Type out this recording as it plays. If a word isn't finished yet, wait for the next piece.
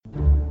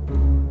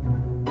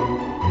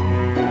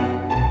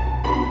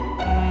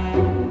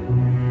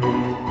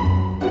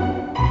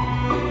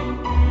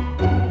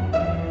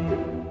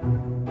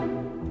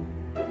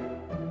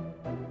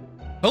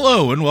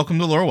Hello and welcome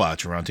to Lore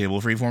Watch, a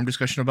roundtable freeform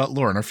discussion about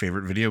lore and our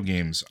favorite video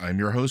games. I'm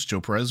your host,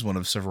 Joe Perez, one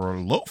of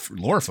several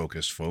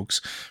lore-focused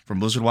folks from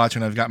Blizzard Watch,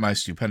 and I've got my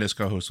stupendous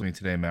co-host with me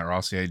today, Matt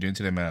Rossi. How you doing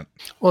today, Matt?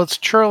 Well, it's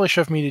churlish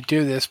of me to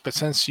do this, but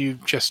since you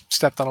just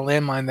stepped on a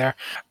landmine there,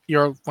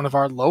 you're one of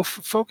our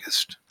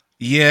loaf-focused?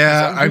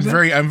 Yeah, I'm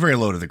very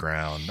low to the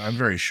ground. I'm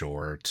very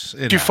short.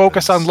 Do you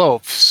focus on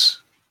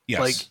loaves?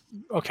 Yes.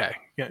 Okay.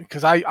 Yeah,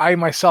 because I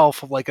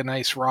myself like a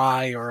nice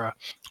rye or a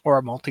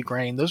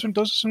multigrain. Those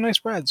are some nice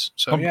breads.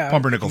 So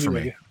Pumpernickel for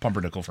me.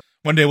 Pumpernickel for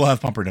one day we'll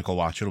have Pumpernickel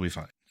Watch. It'll be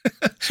fine.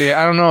 See,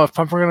 I don't know if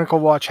Pumpernickel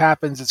Watch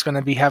happens. It's going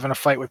to be having a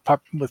fight with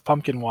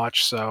Pumpkin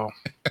Watch. So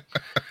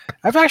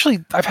I've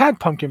had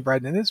pumpkin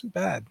bread and it isn't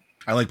bad.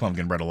 I like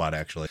pumpkin bread a lot,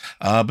 actually.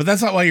 But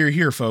that's not why you're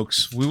here,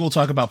 folks. We will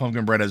talk about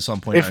pumpkin bread at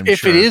some point.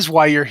 If it is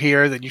why you're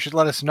here, then you should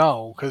let us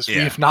know, because we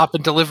have not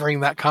been delivering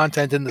that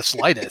content in the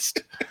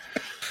slightest.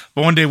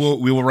 But one day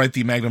we will write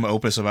the magnum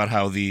opus about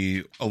how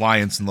the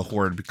Alliance and the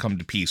Horde come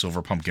to peace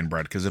over pumpkin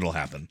bread, because it'll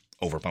happen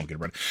over pumpkin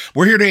bread.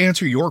 We're here to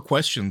answer your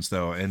questions,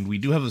 though, and we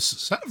do have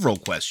several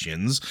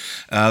questions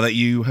that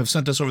you have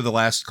sent us over the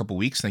last couple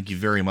weeks. Thank you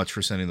very much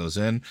for sending those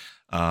in.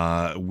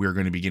 We're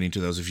going to be getting to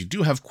those. If you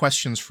do have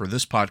questions for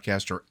this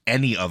podcast or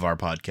any of our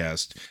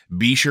podcasts,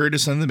 be sure to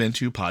send them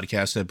into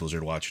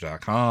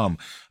podcast@blizzardwatch.com.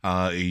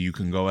 You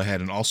can go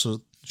ahead and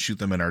also shoot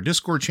them in our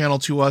Discord channel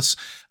to us.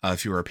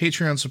 If you're a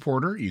Patreon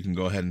supporter, you can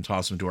go ahead and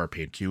toss them to our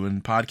Paid Q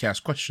and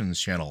Podcast Questions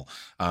channel.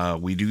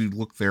 We do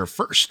look there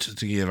first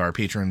to give our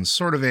patrons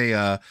sort of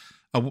a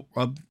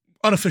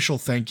unofficial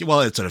thank you.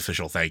 Well, it's an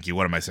official thank you.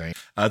 What am I saying?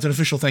 It's an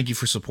official thank you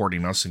for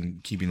supporting us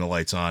and keeping the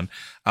lights on.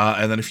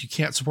 And then if you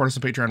can't support us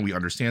on Patreon, we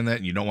understand that.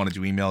 And you don't want to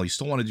do email, you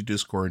still want to do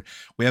Discord,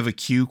 we have a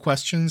Q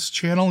questions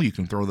channel. You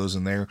can throw those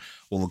in there.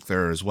 We'll look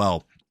there as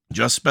well.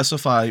 Just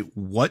specify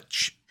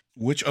which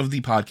of the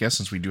podcasts,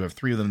 since we do have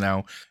 3 of them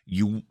now,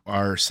 you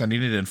are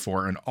sending it in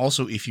for. And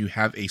also if you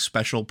have a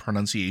special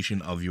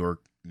pronunciation of your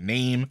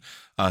name,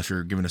 if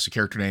you're giving us a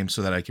character name,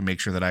 so that I can make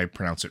sure that I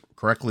pronounce it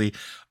correctly.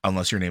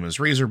 Unless your name is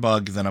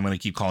Razorbug, then I'm going to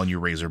keep calling you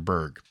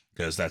Razorberg,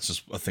 because that's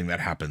just a thing that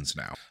happens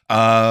now.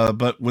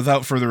 But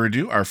without further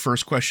ado, our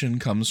first question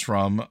comes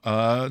from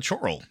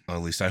Chorl.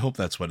 At least I hope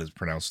that's what it's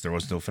pronounced. There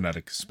was no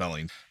phonetic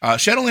spelling.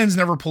 Shadowlands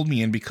never pulled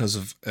me in because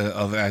of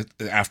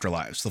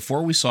afterlives. The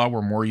 4 we saw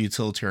were more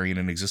utilitarian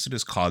and existed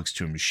as cogs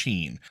to a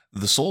machine.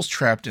 The souls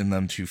trapped in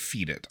them to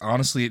feed it.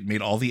 Honestly, it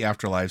made all the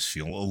afterlives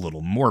feel a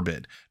little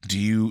morbid. Do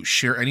you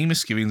share any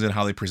misgivings in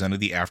how they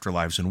presented the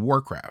afterlives in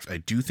Warcraft? I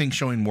do think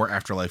showing more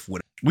afterlife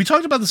would... We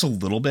talked about this a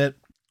little bit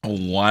a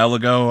while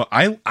ago.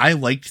 I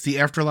liked the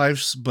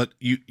afterlives, but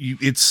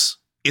it's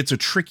a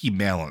tricky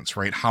balance,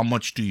 right? How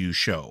much do you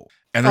show?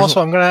 And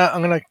also, I'm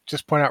gonna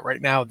just point out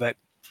right now that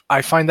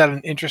I find that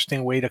an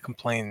interesting way to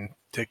complain,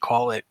 to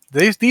call it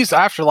these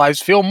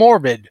afterlives feel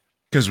morbid,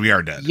 because we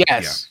are dead.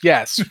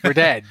 Yes, we're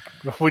dead.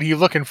 What are you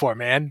looking for,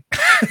 man?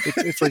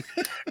 It's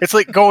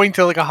like going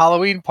to like a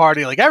Halloween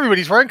party, like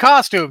everybody's wearing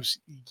costumes.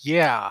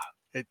 Yeah,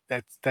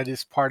 that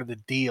is part of the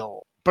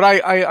deal. But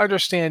I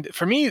understand,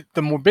 for me,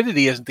 the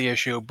morbidity isn't the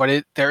issue,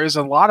 but there is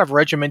a lot of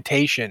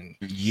regimentation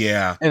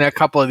in a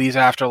couple of these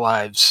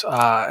afterlives,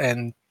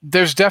 and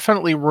there's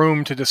definitely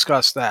room to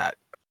discuss that.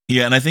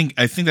 Yeah, and I think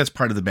that's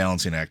part of the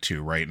balancing act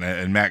too, right?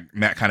 And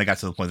Matt kind of got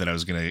to the point that I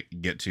was going to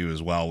get to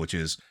as well, which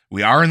is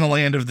we are in the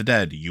land of the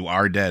dead. You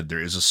are dead. There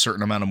is a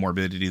certain amount of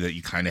morbidity that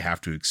you kind of have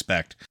to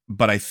expect.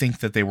 But I think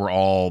that they were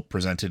all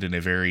presented in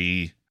a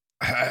very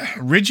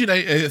rigid,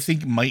 I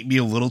think might be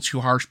a little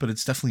too harsh, but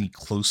it's definitely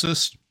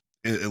closest.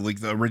 Like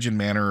the rigid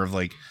manner of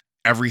like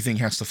everything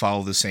has to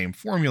follow the same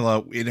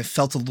formula. It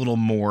felt a little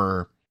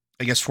more,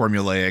 I guess,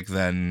 formulaic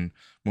than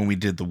when we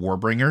did the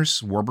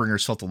Warbringers.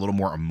 Warbringers felt a little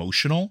more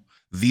emotional.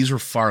 These were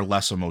far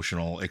less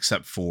emotional,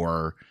 except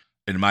for,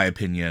 in my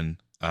opinion,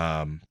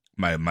 my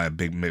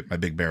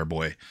big bear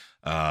boy.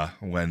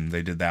 When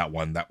they did that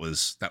one, that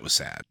was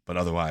sad. But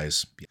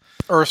otherwise, yeah.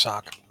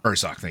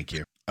 Ursoc, thank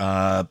you.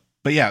 But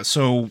yeah,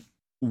 so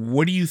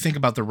what do you think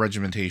about the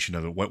regimentation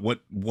of it?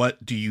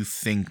 What do you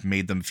think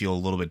made them feel a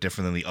little bit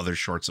different than the other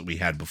shorts that we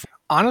had before?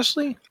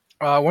 Honestly,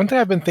 one thing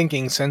I've been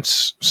thinking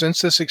since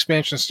this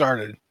expansion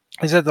started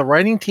is that the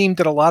writing team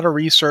did a lot of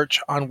research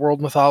on world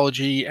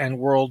mythology and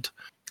world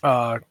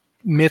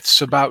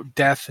myths about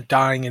death,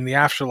 dying, and the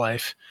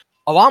afterlife,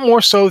 a lot more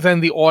so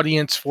than the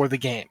audience for the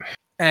game.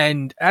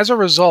 And as a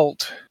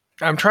result,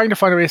 I'm trying to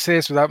find a way to say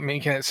this without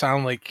making it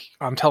sound like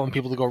I'm telling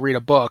people to go read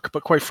a book,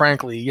 but quite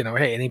frankly,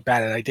 hey, it ain't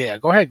bad an idea.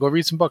 Go ahead, go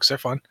read some books. They're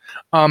fun.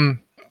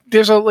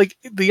 There's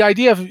the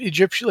idea of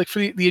Egyptian, like for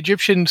the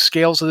Egyptian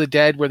scales of the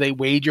dead, where they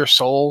weighed your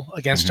soul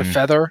against a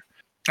feather.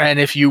 And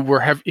if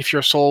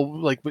your soul,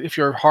 like if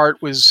your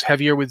heart was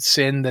heavier with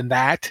sin than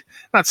that,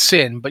 not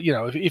sin, but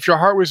if your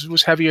heart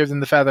was heavier than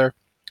the feather,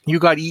 you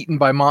got eaten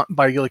by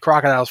like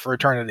crocodiles for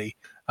eternity.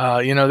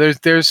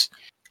 There's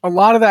a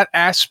lot of that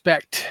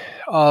aspect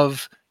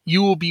of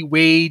you will be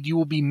weighed, you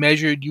will be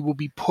measured, you will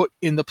be put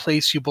in the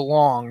place you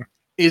belong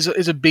is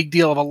a big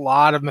deal of a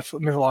lot of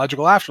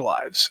mythological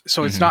afterlives.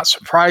 So it's not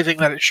surprising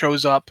that it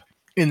shows up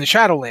in the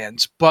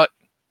Shadowlands, but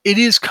it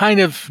is kind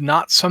of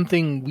not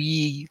something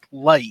we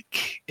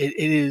like.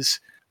 It's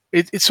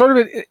sort of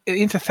an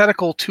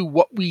antithetical to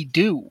what we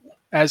do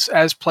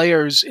as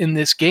players in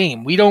this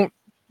game. We don't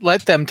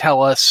let them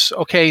tell us,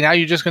 okay, now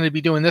you're just going to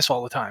be doing this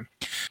all the time.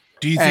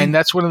 Do you And think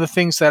that's one of the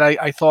things that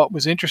I thought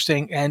was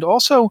interesting. And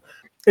also,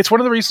 it's one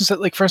of the reasons that,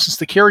 like, for instance,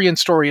 the Kyrian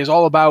story is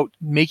all about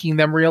making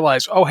them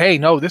realize, oh, hey,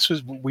 no,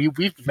 we've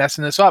been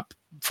messing this up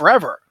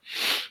forever.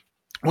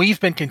 We've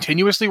been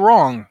continuously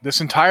wrong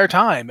this entire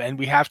time, and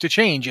we have to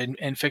change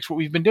and fix what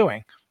we've been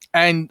doing.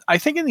 And I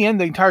think in the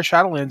end, the entire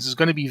Shadowlands is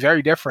going to be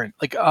very different.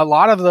 Like, a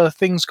lot of the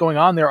things going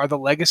on there are the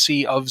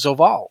legacy of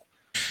Zoval.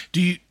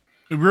 do you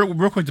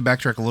real quick to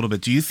backtrack a little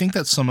bit? Do you think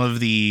that some of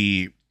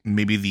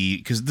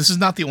because this is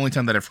not the only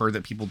time that I've heard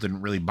that people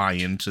didn't really buy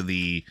into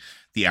the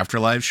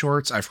Afterlife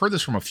shorts. I've heard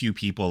this from a few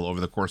people over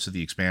the course of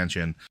the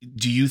expansion.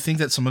 Do you think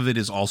that some of it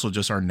is also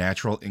just our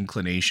natural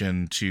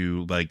inclination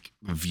to like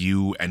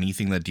view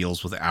anything that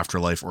deals with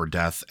afterlife or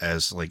death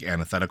as like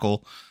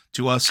antithetical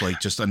to us, like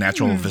just a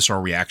natural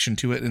visceral reaction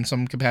to it in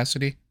some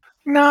capacity?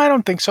 No, I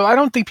don't think so. I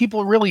don't think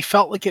people really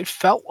felt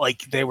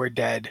like they were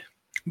dead.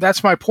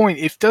 That's my point.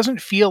 It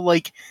doesn't feel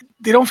like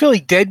they don't feel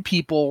like dead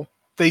people.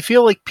 They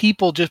feel like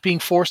people just being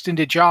forced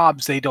into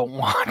jobs they don't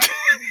want.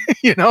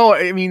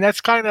 I mean,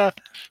 that's kind of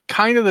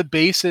the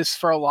basis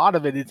for a lot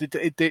of it.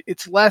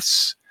 It's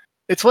less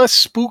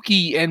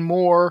spooky and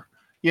more,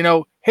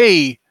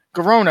 hey,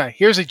 Garona,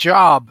 here's a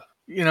job,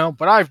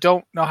 but I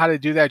don't know how to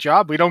do that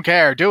job. We don't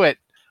care. Do it.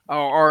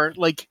 Or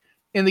like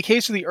in the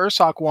case of the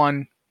Ursoc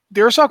one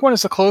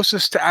is the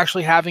closest to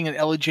actually having an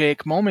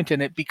elegiac moment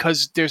in it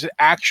because there's an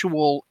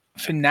actual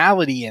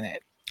finality in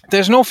it.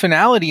 There's no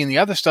finality in the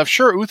other stuff.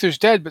 Sure, Uther's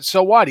dead, but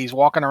so what? He's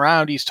walking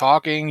around, he's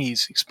talking,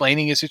 he's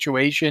explaining his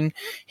situation,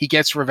 he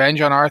gets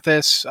revenge on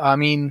Arthas. I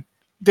mean,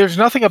 there's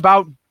nothing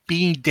about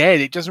being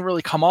dead. It doesn't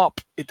really come up.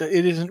 It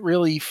doesn't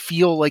really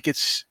feel like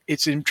it's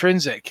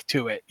intrinsic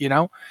to it,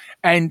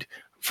 And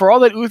for all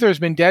that Uther's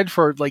been dead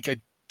for like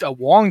a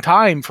long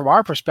time from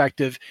our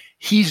perspective,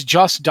 he's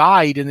just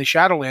died in the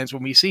Shadowlands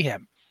when we see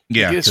him.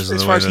 Yeah,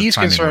 as far as he's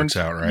concerned,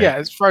 out, right? Yeah,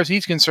 as far as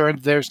he's concerned,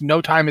 there's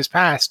no time has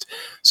passed.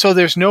 So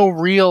there's no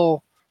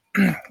real.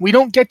 We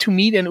don't get to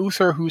meet an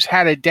Uther who's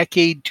had a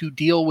decade to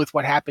deal with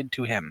what happened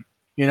to him.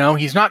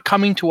 He's not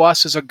coming to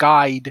us as a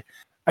guide.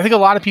 I think a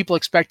lot of people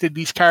expected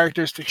these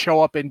characters to show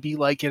up and be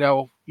like,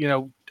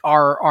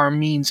 our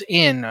means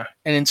in,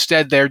 and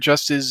instead they're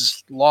just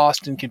as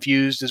lost and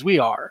confused as we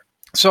are.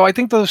 So I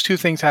think those two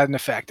things had an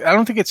effect. I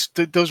don't think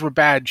those were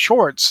bad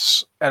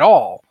shorts at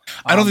all.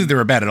 I don't think they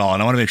were bad at all,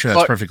 and I want to make sure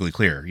that's perfectly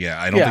clear. Yeah,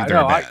 I don't think they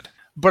were bad.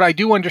 But I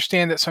do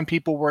understand that some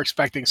people were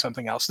expecting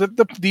something else.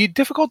 The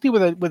difficulty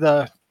with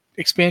a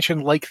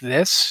expansion like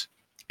this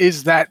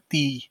is that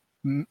the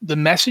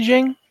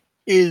messaging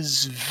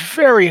is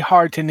very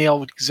hard to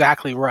nail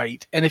exactly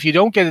right. And if you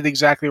don't get it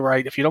exactly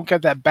right, if you don't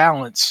get that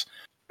balance,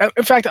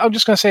 in fact, I'm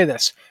just going to say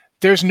this: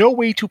 there's no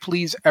way to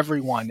please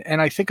everyone,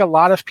 and I think a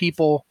lot of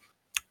people.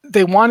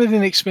 They wanted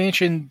an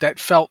expansion that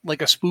felt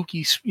like a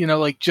spooky,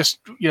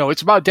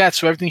 it's about death,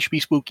 so everything should be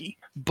spooky.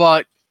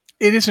 But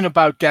it isn't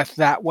about death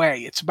that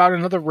way. It's about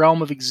another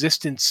realm of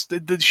existence. The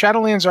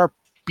Shadowlands are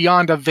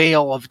beyond a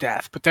veil of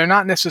death, but they're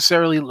not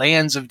necessarily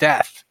lands of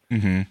death.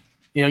 Mm-hmm.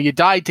 You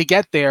died to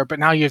get there, but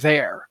now you're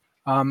there.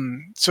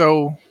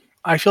 So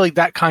I feel like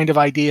that kind of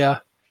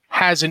idea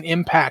has an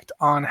impact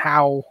on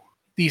how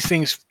these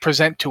things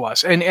present to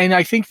us. And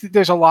I think that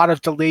there's a lot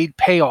of delayed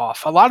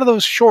payoff. A lot of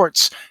those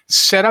shorts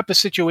set up a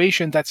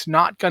situation that's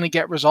not going to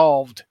get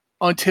resolved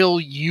until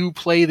you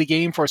play the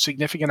game for a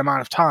significant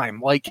amount of time.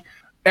 Like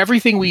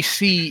everything we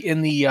see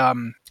in the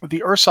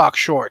Ursoc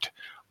short,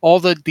 all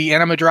the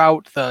anima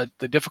drought, the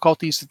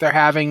difficulties that they're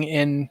having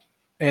in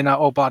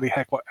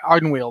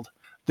Ardenweald.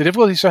 The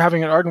difficulties they're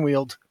having in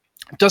Ardenweald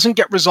doesn't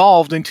get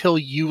resolved until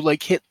you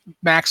like hit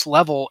max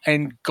level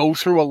and go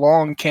through a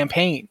long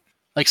campaign.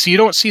 Like, so you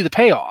don't see the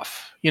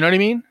payoff. You know what I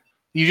mean?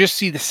 You just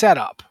see the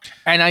setup.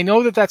 And I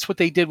know that that's what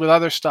they did with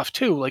other stuff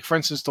too. Like, for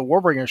instance, the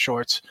Warbringer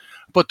shorts.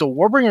 But the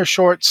Warbringer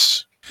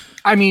shorts,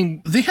 I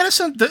mean... They had I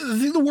think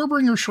the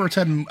Warbringer shorts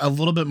had a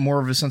little bit more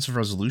of a sense of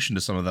resolution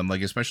to some of them.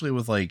 Like, especially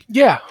with like...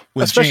 Yeah.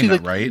 With especially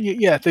Jaina, right?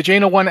 Yeah, the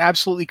Jaina one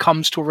absolutely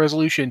comes to a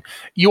resolution.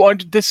 You are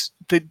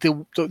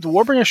the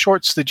Warbringer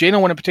shorts, the Jaina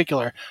one in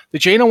particular, the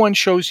Jaina one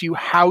shows you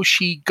how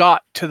she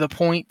got to the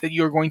point that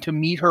you're going to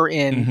meet her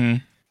in. Mm-hmm.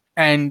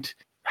 And...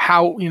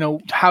 how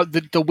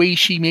the way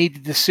she made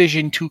the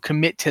decision to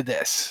commit to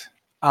this.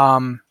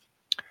 The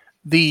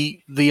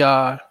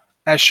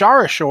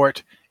Azshara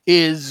short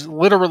is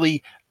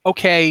literally,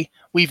 okay,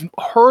 we've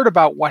heard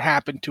about what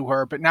happened to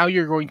her, but now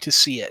you're going to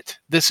see it.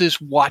 This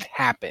is what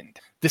happened.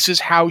 This is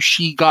how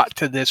she got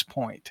to this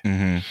point.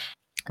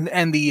 Mm-hmm.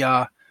 And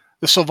the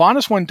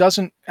Sylvanas one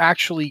doesn't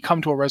actually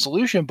come to a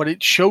resolution, but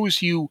it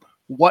shows you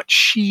what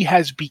she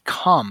has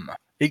become.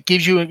 It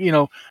gives you,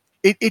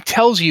 It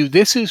tells you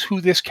this is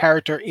who this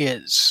character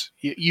is.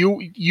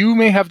 You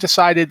may have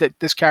decided that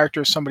this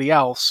character is somebody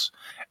else,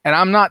 And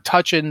I'm not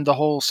touching the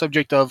whole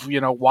subject of,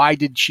 why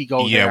did she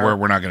go there? Yeah,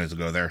 we're not going to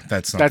go there.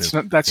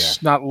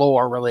 That's not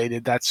lore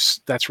related.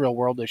 That's real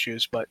world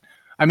issues. But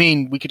I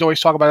mean, we could always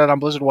talk about it on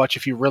Blizzard Watch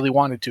if you really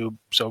wanted to.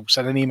 So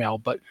send an email.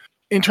 But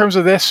in terms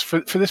of this, for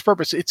this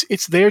purpose,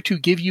 it's there to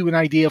give you an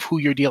idea of who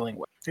you're dealing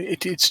with.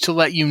 It's to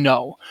let you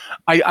know.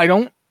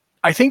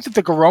 I think that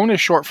the Garona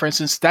short, for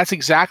instance, that's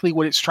exactly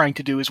what it's trying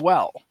to do as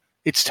well.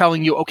 It's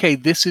telling you, okay,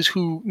 this is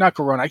who, not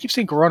Garona. I keep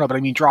saying Garona, but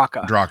I mean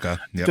Draka. Draka,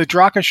 yep. The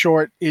Draka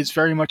short is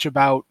very much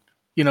about,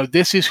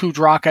 this is who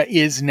Draka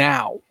is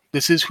now.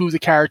 This is who the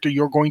character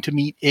you're going to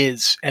meet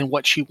is and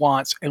what she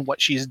wants and what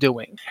she's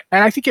doing.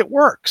 And I think it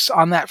works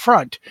on that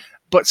front.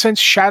 But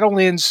since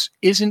Shadowlands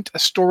isn't a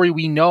story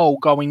we know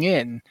going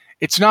in,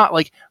 it's not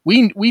like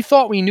we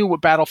thought we knew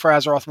what Battle for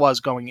Azeroth was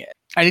going in.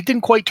 And it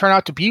didn't quite turn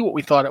out to be what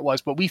we thought it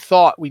was, but we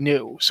thought we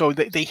knew. So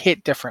they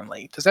hit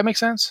differently. Does that make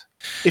sense?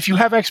 If you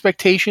have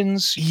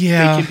expectations, they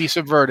can be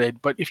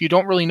subverted. But if you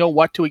don't really know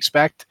what to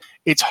expect,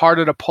 it's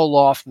harder to pull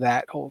off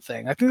that whole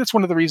thing. I think that's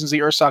one of the reasons the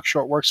Ursoc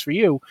short works for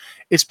you.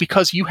 Is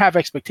because you have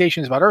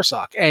expectations about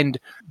Ursoc, and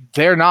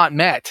they're not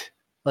met.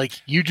 Like,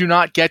 you do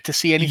not get to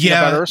see anything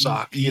about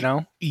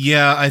Ursoc,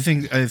 Yeah, I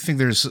think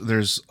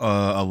there's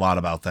a lot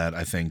about that.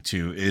 I think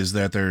too is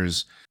that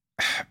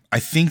I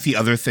think the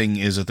other thing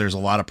is that there's a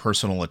lot of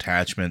personal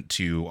attachment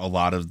to a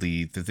lot of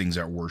the things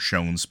that were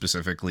shown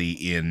specifically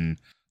in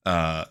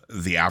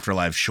the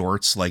Afterlife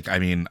shorts. Like, I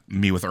mean,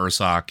 me with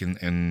Ursoc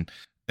and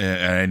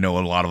I know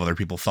a lot of other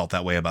people felt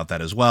that way about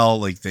that as well.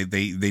 Like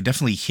they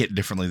definitely hit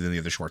differently than the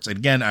other shorts. And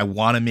again, I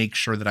want to make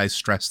sure that I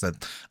stress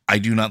that I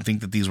do not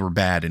think that these were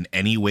bad in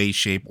any way,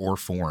 shape, or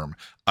form.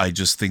 I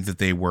just think that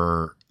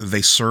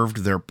they served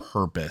their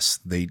purpose.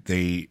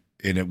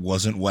 And it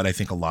wasn't what I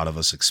think a lot of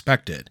us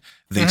expected.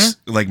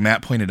 Like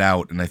Matt pointed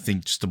out, and I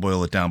think just to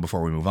boil it down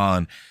before we move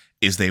on,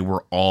 is they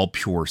were all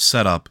pure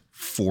setup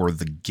for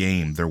the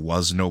game. There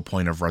was no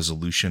point of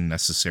resolution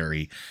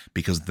necessary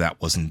because that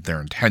wasn't their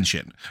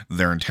intention.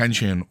 Their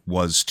intention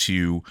was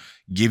to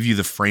give you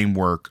the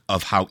framework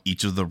of how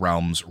each of the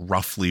realms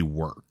roughly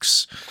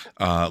works.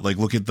 Like,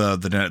 look at the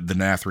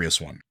Nathrius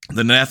one.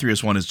 The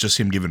Nathrius one is just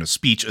him giving a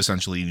speech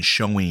essentially and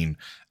showing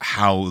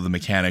how the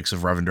mechanics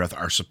of Revendreth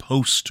are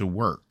supposed to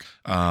work.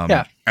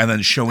 And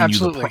then showing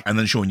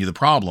you the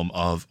problem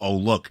of, oh,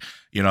 look,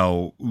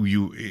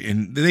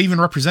 and they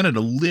even represented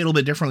a little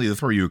bit differently to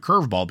throw you a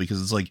curveball,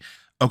 because it's like,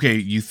 okay,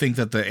 you think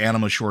that the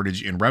anima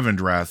shortage in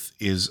Revendreth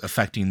is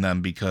affecting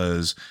them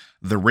because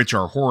the rich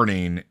are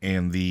hoarding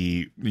and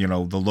the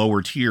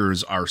lower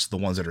tiers are the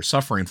ones that are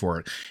suffering for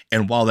it.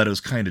 And while that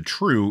is kind of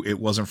true, it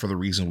wasn't for the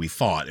reason we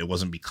thought. It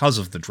wasn't because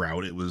of the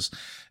drought.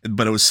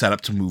 But it was set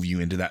up to move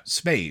you into that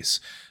space.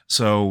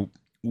 So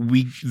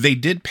they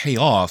did pay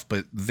off,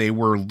 but they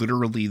were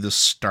literally the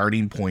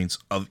starting points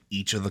of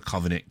each of the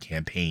Covenant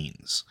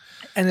campaigns.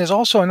 And there's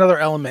also another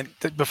element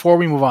that, before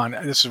we move on,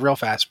 this is real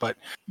fast, but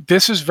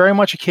this is very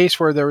much a case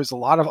where there is a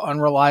lot of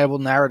unreliable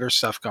narrator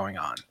stuff going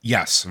on.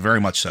 Yes, very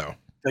much so.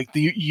 Like,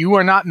 you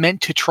are not meant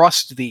to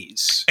trust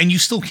these, and you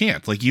still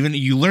can't. Like, even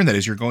you learn that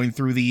as you're going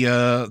through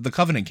the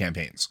Covenant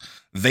campaigns,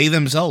 they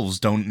themselves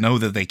don't know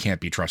that they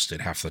can't be trusted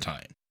half the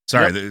time.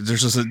 Sorry, yep.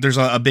 There's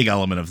a big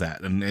element of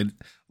that, and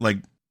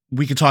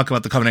we could talk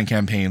about the Covenant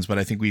campaigns, but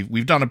I think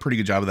we've done a pretty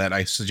good job of that.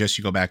 I suggest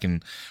you go back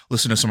and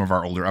listen to some of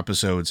our older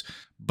episodes,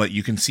 but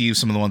you can see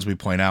some of the ones we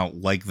point out,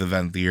 like the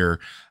Venthyr,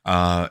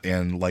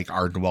 and like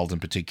Ardenwald in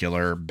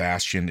particular,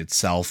 Bastion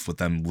itself, with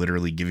them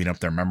literally giving up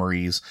their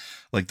memories.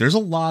 Like, there's a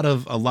lot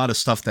of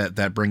stuff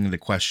that bring into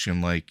question,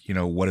 like,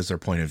 what is their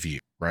point of view,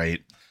 right?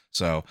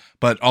 So,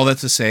 but all that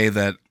to say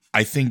that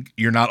I think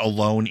you're not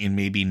alone in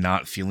maybe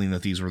not feeling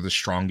that these were the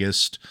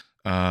strongest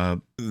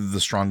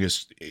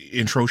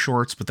intro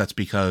shorts, but that's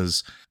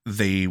because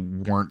they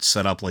weren't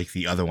set up like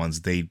the other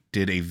ones. They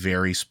did a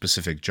very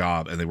specific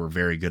job, and they were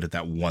very good at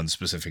that one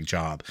specific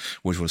job,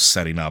 which was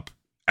setting up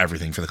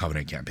everything for the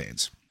Covenant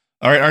campaigns.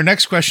 All right, our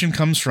next question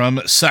comes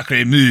from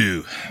Sacre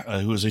Mu,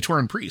 who is a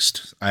Tauren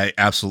priest. I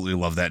absolutely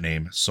love that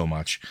name so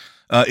much.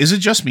 Is it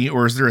just me,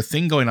 or is there a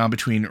thing going on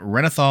between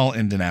Renathal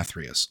and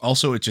Denathrius?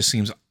 Also, it just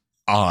seems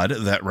odd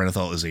that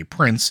Renathal is a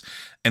prince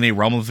in a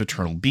realm of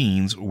eternal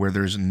beings where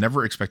there's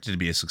never expected to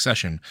be a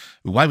succession.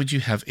 Why would you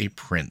have a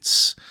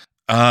prince?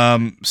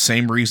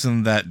 Same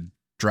reason that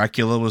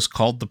Dracula was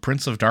called the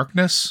Prince of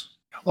Darkness?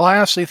 Well, I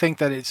honestly think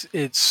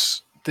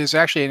that there's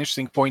actually an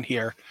interesting point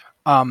here.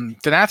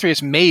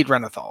 Denathrius made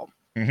Renathal.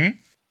 Mm-hmm.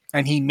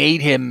 And he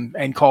made him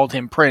and called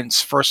him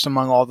prince first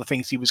among all the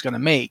things he was going to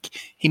make.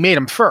 He made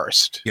him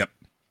first. Yep.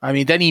 I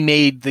mean, then he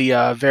made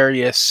the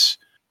various,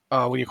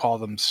 what do you call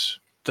them?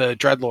 The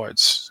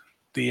Dreadlords.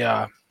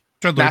 The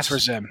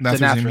Nathrazim.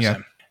 Yeah.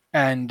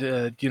 And,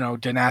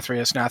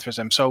 Denathrius,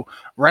 Nathrazim. So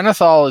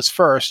Renathal is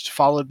first,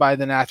 followed by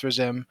the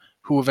Nathrazim,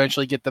 who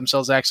eventually get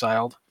themselves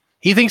exiled.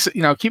 He thinks,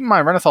 keep in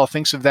mind, Renathal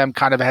thinks of them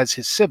kind of as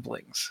his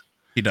siblings.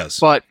 He does.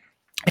 But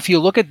if you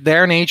look at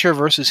their nature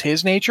versus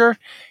his nature,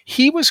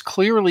 he was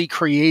clearly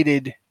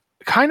created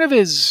kind of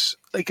as,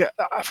 like,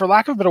 for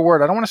lack of a better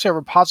word, I don't want to say a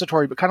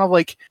repository, but kind of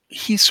like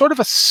he's sort of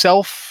a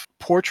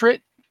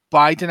self-portrait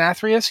by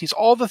Denathrius. He's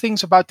all the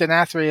things about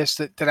Denathrius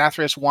that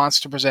Denathrius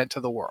wants to present to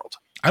the world.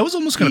 I was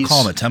almost going to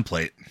call him a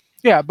template.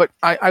 Yeah, but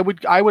I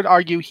would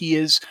argue he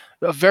is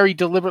a very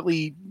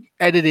deliberately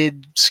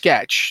edited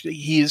sketch.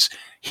 He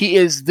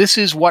is. This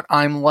is what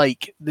I'm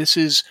like. This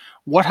is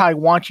what I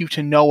want you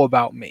to know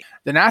about me.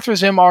 The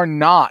Nathrazim are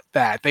not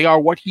that. They are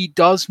what he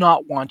does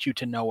not want you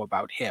to know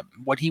about him.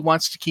 What he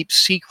wants to keep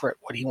secret.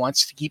 What he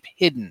wants to keep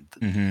hidden.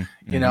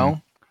 You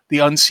know, the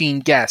unseen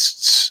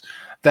guests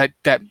that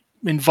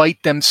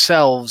invite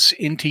themselves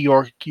into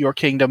your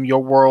kingdom,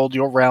 your world,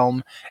 your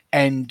realm,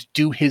 and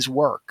do his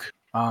work.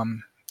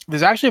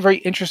 There's actually a very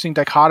interesting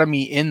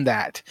dichotomy in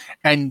that.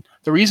 And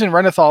the reason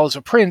Renathal is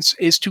a prince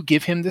is to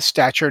give him the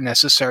stature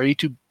necessary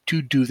to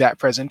do that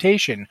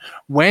presentation.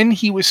 When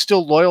he was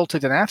still loyal to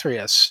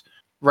Denathrius,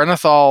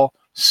 Renathal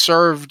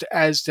served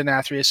as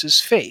Denathrius's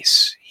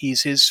face.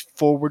 He's his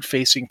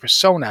forward-facing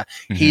persona.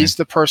 He's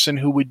the person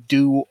who would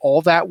do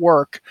all that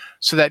work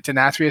so that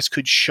Denathrius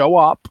could show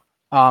up,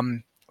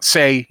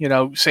 say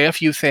a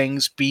few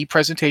things, be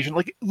presentation.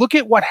 Like, look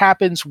at what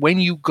happens when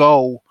you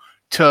go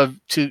to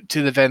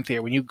the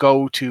Venthyr, when you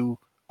go to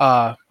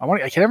I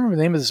can't remember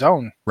the name of the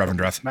zone.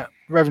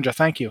 Revendreth,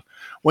 thank you.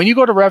 When you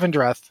go to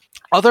Revendreth,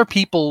 other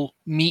people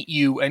meet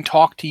you and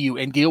talk to you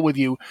and deal with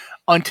you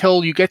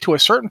until you get to a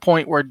certain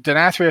point where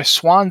Denathrius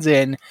swans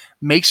in,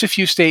 makes a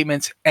few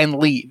statements, and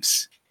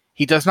leaves.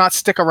 He does not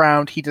stick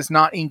around. He does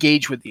not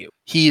engage with you.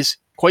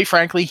 Quite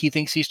frankly, he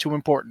thinks he's too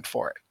important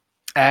for it.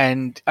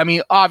 And I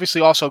mean,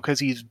 obviously also because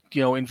he's,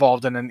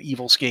 involved in an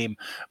evil scheme,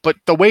 but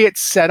the way it's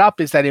set up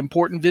is that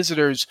important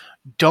visitors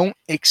don't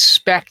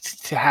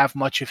expect to have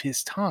much of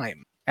his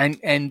time. And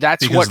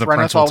that's because what the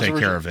prince will Renathal take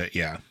care of it.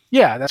 Yeah.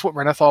 Yeah. That's what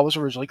Renathal was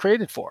originally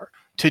created for,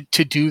 to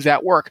do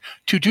that work,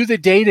 to do the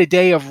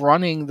day-to-day of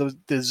running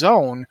the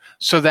zone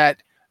so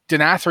that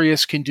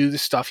Denathrius can do the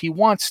stuff he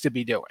wants to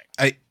be doing.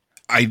 I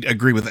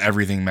agree with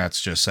everything Matt's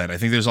just said. I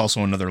think there's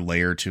also another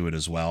layer to it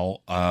as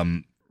well.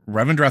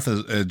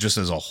 Revendreth, just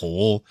as a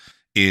whole,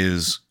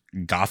 is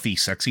gothy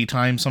sexy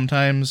time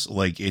sometimes.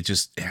 Like, it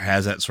just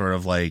has that sort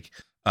of like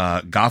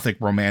gothic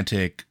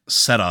romantic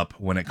setup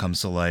when it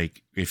comes to,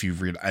 like, if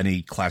you've read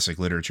any classic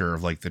literature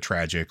of like the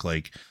tragic,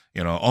 like,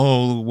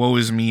 oh, woe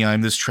is me,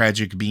 I'm this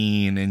tragic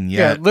being, and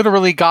yet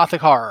literally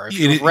gothic horror. If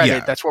you've read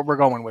it, that's what we're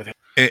going with it.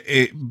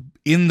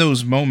 In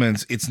those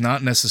moments, it's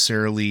not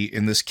necessarily,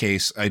 in this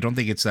case, I don't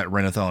think it's that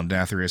Renathal and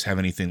Denathrius have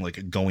anything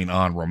like going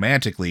on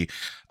romantically.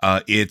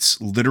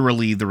 It's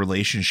literally the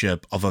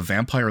relationship of a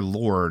vampire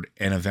lord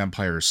and a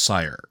vampire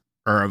sire,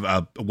 or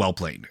a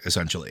wellplane,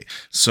 essentially.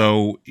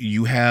 So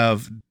you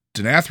have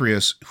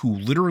Denathrius, who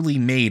literally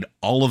made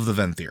all of the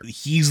Venthyr.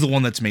 He's the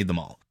one that's made them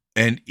all.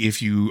 And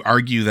if you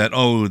argue that,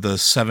 the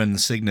 7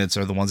 signets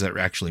are the ones that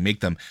actually make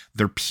them,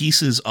 they're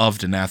pieces of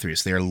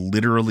Denathrius. They are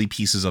literally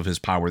pieces of his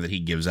power that he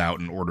gives out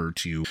in order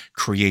to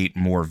create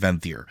more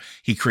Venthyr.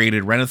 He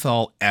created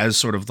Renathal as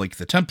sort of like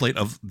the template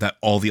of that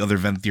all the other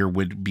Venthyr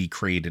would be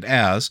created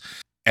as.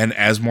 And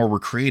as more were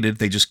created,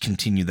 they just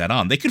continued that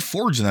on. They could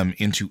forge them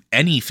into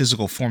any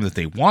physical form that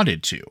they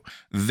wanted to.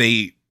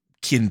 They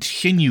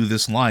continue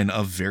this line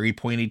of very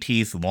pointy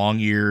teeth,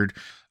 long-eared,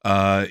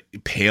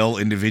 pale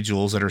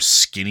individuals that are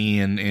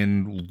skinny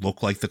and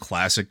look like the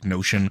classic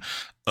notion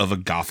of a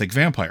gothic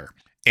vampire.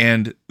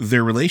 And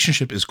their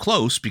relationship is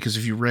close because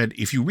if you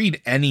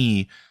read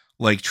any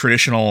like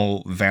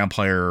traditional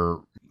vampire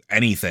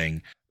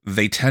anything,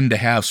 they tend to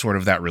have sort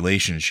of that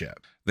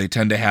relationship. They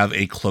tend to have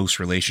a close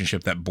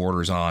relationship that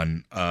borders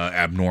on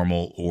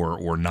abnormal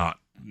or not.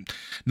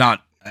 I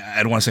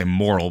don't want to say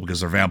moral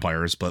because they're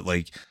vampires, but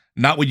like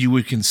not what you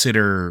would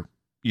consider,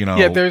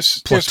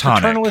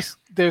 platonic.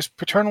 There's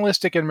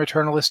paternalistic and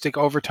maternalistic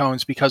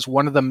overtones because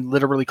one of them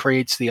literally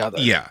creates the other.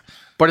 Yeah.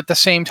 But at the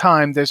same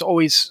time, there's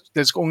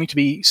going to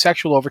be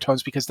sexual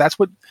overtones because that's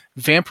what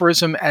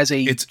vampirism as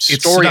a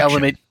story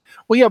element.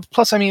 Well, yeah.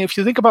 Plus, I mean, if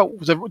you think about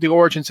the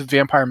origins of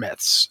vampire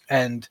myths,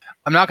 and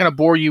I'm not going to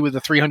bore you with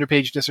a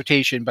 300-page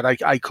dissertation, but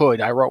I could.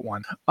 I wrote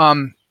one.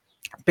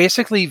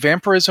 Basically,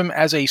 vampirism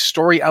as a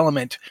story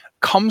element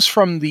comes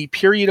from the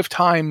period of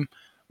time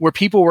where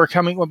people were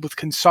coming up with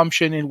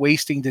consumption and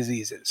wasting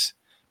diseases.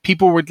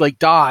 People would like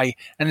die,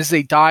 and as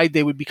they died,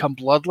 they would become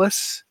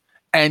bloodless.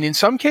 And in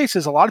some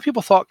cases, a lot of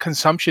people thought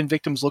consumption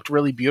victims looked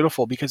really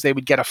beautiful because they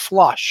would get a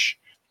flush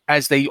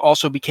as they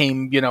also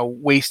became,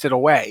 wasted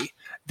away.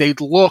 They'd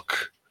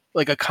look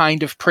like a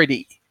kind of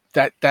pretty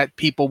that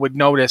people would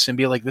notice and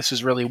be like, this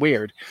is really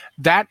weird.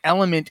 That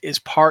element is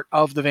part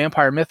of the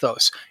vampire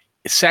mythos,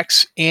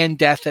 sex and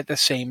death at the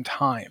same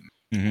time.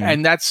 Mm-hmm.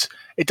 And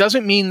it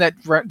doesn't mean that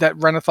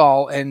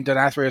Renathal and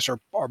Denathrius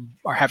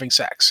are having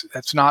sex.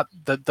 That's not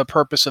the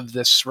purpose of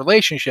this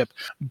relationship,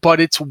 but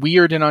it's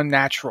weird and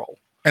unnatural.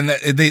 And I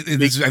think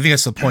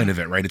that's the point of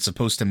it, right? It's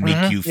supposed to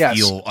make you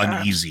feel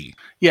uneasy.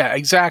 Yeah,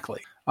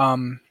 exactly.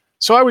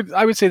 So I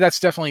would say that's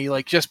definitely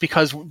like just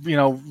because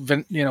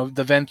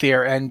the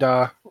Venthyr and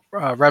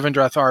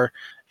Revendreth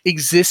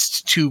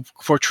exist to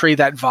portray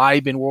that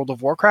vibe in World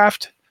of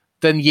Warcraft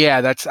then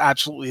yeah, that's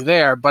absolutely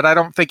there. But I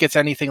don't think it's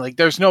anything like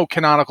there's no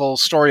canonical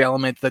story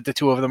element that the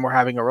two of them were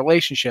having a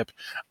relationship.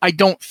 I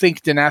don't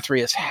think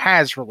Denathrius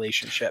has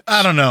relationships.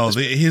 I don't know.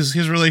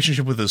 His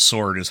relationship with his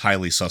sword is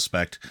highly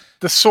suspect.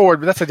 The sword,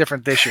 but that's a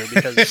different issue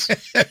because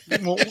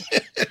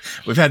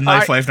we've had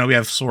knife wife, now we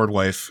have sword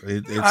wife.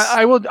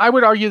 I would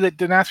argue that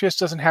Denathrius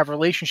doesn't have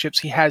relationships.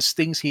 He has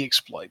things he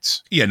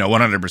exploits. Yeah, no,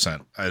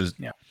 100%.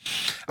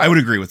 I would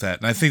agree with that,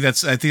 and I think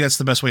that's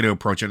the best way to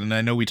approach it. And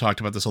I know we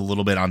talked about this a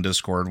little bit on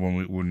Discord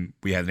when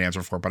we had an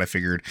answer for it, but I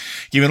figured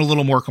giving a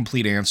little more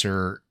complete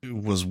answer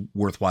was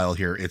worthwhile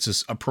here. It's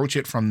just approach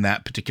it from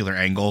that particular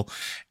angle,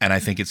 and I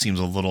think it seems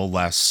a little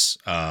less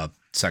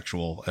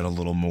sexual and a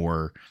little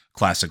more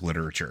classic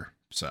literature.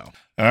 So,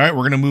 all right,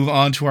 we're going to move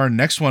on to our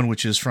next one,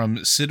 which is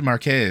from Sid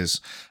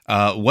Marquez.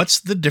 What's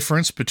the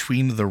difference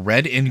between the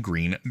red and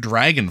green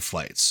dragon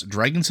flights?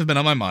 Dragons have been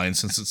on my mind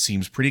since it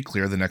seems pretty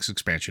clear the next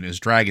expansion is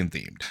dragon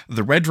themed.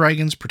 The red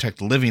dragons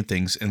protect living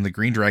things and the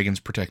green dragons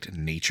protect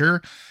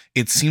nature.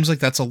 It seems like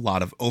that's a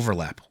lot of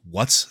overlap.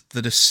 What's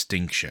the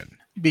distinction?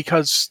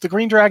 Because the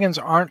green dragons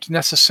aren't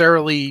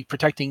necessarily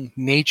protecting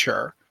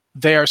nature.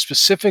 They are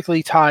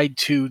specifically tied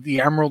to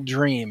the Emerald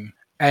Dream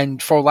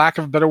and, for lack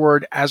of a better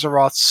word,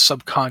 Azeroth's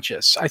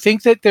subconscious. I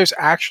think that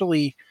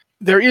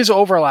there is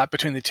overlap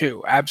between the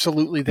two.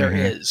 Absolutely there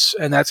is.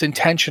 And that's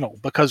intentional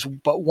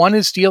but one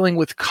is dealing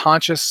with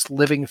conscious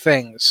living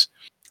things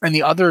and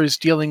the other is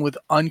dealing with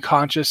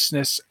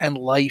unconsciousness and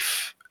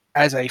life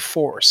as a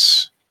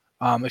force.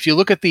 If you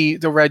look at the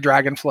red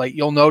dragonflight,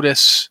 you'll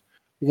notice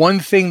one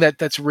thing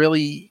that's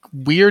really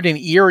weird and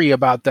eerie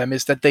about them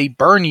is that they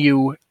burn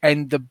you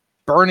and the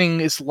burning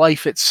is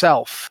life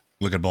itself.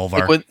 Look at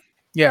Bolvar.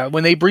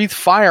 When they breathe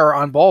fire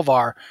on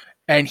Bolvar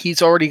and he's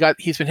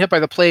been hit by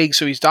the plague,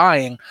 so he's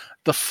dying,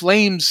 the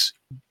flames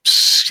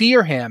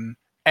sear him.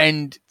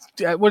 And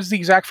what is the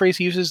exact phrase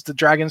he uses? The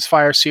dragon's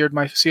fire sealed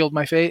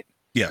my fate?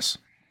 Yes.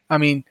 I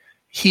mean,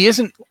 he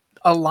isn't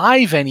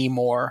alive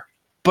anymore,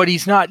 but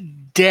he's not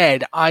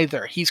dead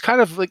either. He's kind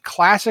of like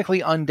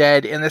classically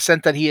undead in the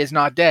sense that he is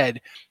not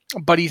dead,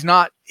 but he's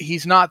not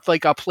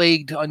like a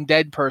plagued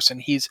undead person.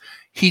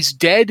 He's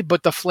dead,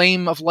 but the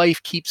flame of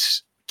life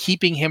keeps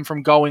keeping him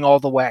from going all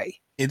the way.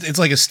 It's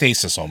like a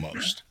stasis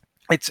almost.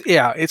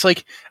 It's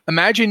like,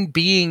 imagine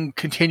being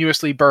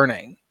continuously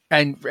burning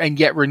and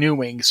yet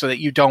renewing so that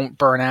you don't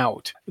burn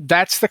out.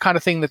 That's the kind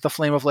of thing that the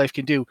flame of life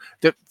can do.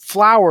 The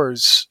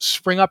flowers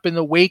spring up in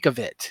the wake of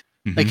it.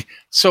 Like,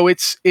 so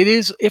it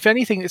is, if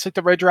anything, it's like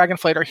the red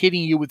dragonflight are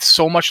hitting you with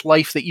so much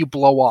life that you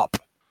blow up.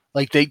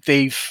 Like they're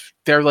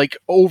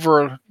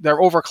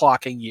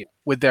overclocking you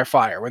with their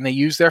fire. When they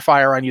use their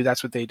fire on you,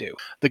 that's what they do.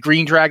 The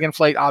green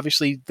dragonflight,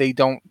 obviously, they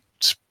don't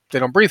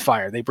breathe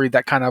fire. They breathe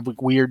that kind of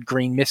weird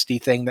green misty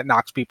thing that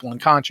knocks people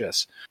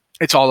unconscious.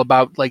 It's all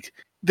about like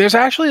there's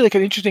actually like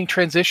an interesting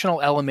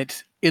transitional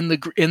element in the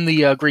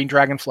green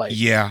dragonflight.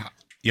 Yeah.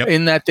 Yep.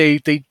 In that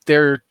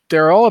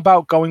they're all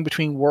about going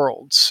between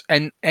worlds,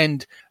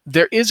 and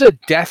there is a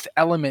death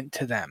element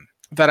to them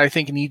that I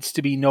think needs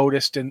to be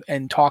noticed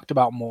and talked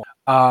about more.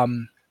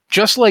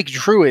 Just like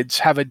druids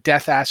have a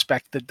death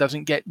aspect that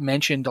doesn't get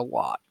mentioned a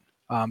lot.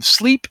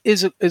 Sleep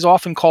is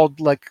often called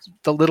like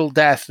the little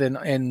death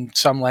in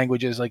some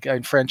languages, like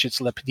in French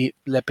it's le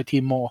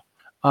petit mort.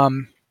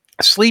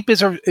 Sleep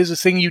is a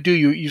thing you do.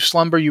 You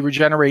slumber, you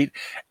regenerate,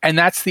 and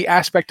that's the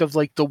aspect of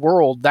like the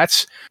world.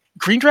 That's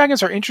green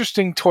dragons are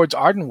interesting towards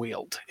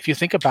Ardenweald if you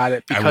think about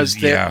it, because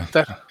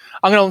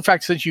I'm gonna, in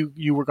fact, since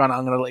you were gone,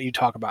 I'm gonna let you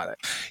talk about it.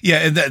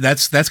 Yeah,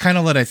 that's kind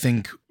of what I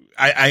think.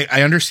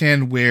 I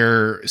understand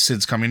where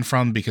Sid's coming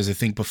from, because I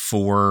think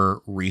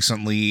before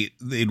recently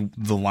the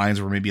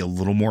lines were maybe a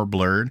little more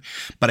blurred,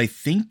 but I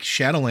think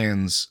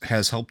Shadowlands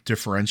has helped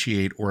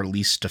differentiate or at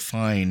least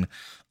define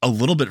a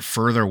little bit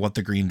further what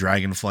the green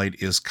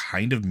dragonflight is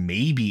kind of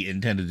maybe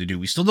intended to do.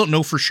 We still don't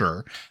know for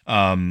sure,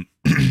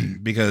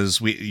 because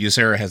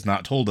Ysera has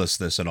not told us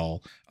this at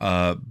all.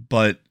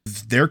 But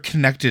they're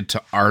connected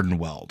to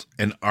Ardenweald,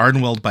 and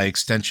Ardenweald by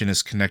extension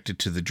is connected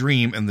to the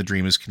Dream, and the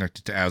Dream is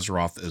connected to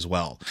Azeroth as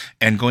well.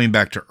 And going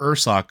back to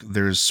Ursoc,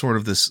 there's sort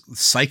of this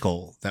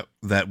cycle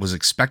that was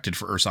expected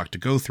for Ursoc to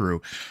go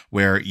through,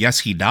 where yes,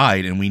 he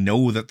died, and we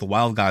know that the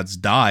wild gods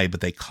die,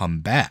 but they come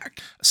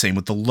back. Same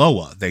with the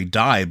Loa. They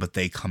die, but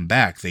they come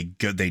back. They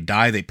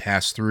die, they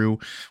pass through.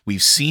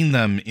 We've seen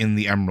them in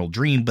the Emerald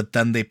Dream, but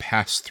then they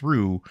pass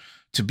through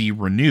to be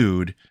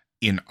renewed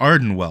in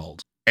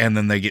Ardenweald, and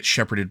then they get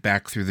shepherded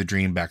back through the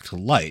Dream back to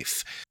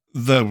life.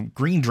 The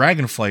green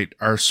dragonflight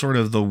are sort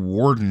of the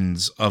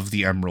wardens of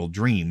the Emerald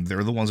Dream.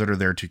 They're the ones that are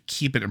there to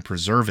keep it and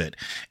preserve it.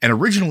 And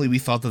originally we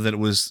thought that it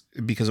was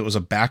because it was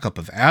a backup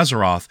of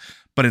Azeroth,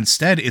 but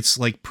instead it's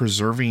like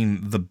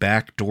preserving the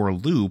backdoor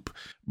loop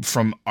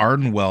from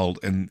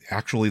Ardenweald and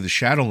actually the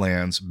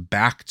Shadowlands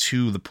back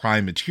to the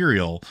prime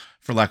material,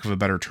 for lack of a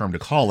better term to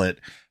call it,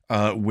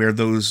 where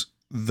those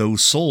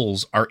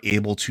souls are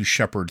able to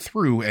shepherd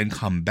through and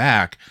come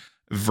back,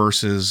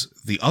 versus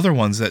the other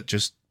ones that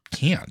just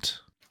can't.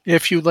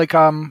 If you're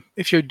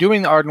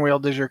doing the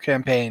Ardenweald as your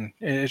campaign,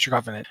 as your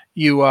covenant,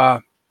 you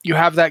you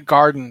have that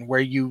garden where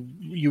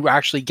you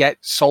actually get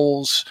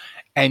souls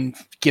and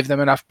give them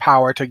enough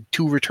power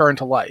to return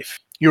to life.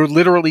 You're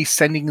literally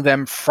sending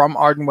them from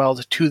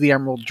Ardenweald to the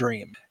Emerald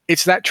Dream.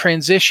 It's that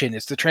transition.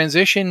 It's the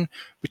transition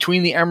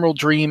between the Emerald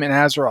Dream and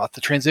Azeroth,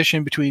 the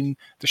transition between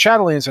the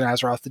Shadowlands and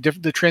Azeroth,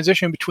 the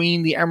transition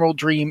between the Emerald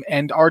Dream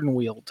and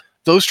Ardenweald.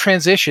 Those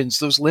transitions,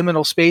 those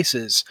liminal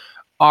spaces,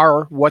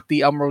 are what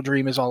the Emerald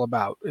Dream is all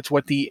about. It's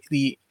what the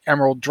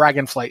Emerald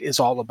Dragonflight is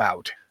all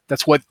about.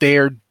 That's what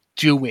they're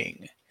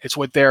doing. It's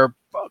what they're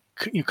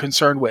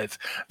concerned with.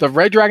 The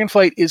Red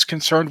Dragonflight is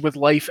concerned with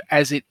life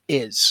as it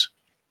is.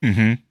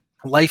 Mm-hmm.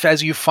 Life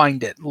as you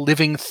find it,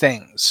 living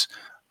things.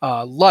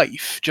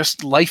 Life,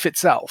 just life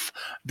itself.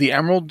 The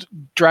Emerald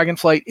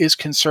Dragonflight is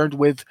concerned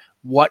with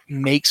what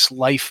makes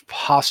life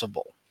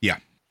possible. Yeah.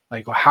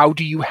 Like, how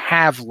do you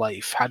have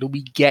life? How do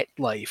we get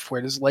life?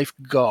 Where does life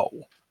go?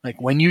 Like,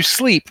 when you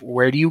sleep,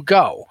 where do you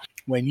go?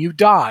 When you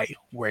die,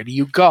 where do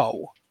you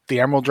go? The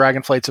Emerald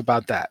Dragonflight's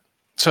about that.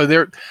 So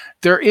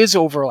there is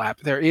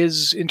overlap. There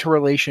is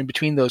interrelation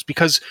between those,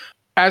 because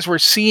as we're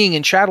seeing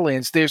in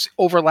Shadowlands, there's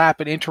overlap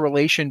and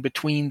interrelation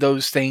between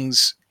those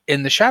things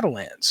in the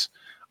Shadowlands.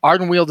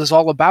 Ardenweald is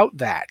all about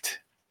that.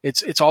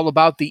 It's all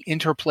about the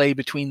interplay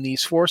between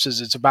these forces.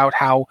 It's about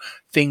how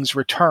things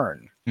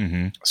return.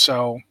 Mm-hmm.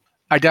 So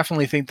I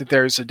definitely think that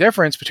there's a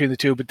difference between the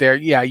two, but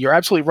you're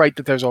absolutely right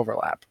that there's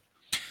overlap.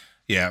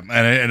 Yeah,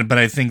 but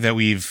I think that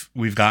we've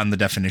gotten the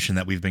definition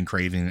that we've been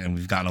craving, and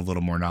we've gotten a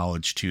little more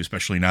knowledge too,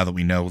 especially now that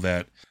we know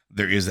that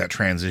there is that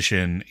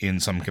transition in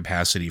some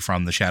capacity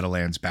from the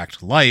Shadowlands back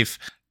to life.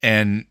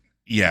 And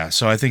yeah,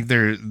 so I think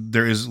there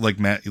is, like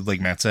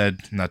Matt said,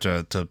 not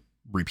to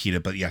repeat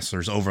it, but yes,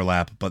 there's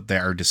overlap, but they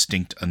are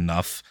distinct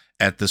enough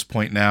at this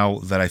point now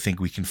that I think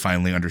we can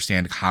finally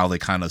understand how they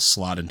kind of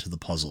slot into the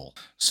puzzle.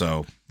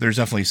 So there's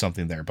definitely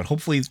something there, but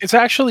hopefully it's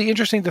actually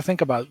interesting to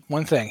think about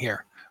one thing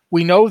here.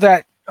 We know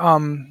that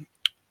the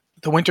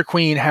Winter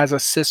Queen has a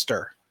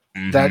sister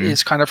that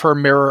is kind of her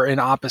mirror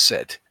and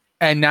opposite.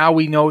 And now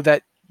we know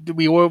that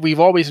we've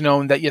always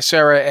known that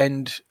Ysera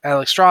and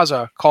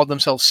Alexstrasza called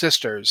themselves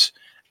sisters,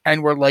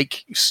 and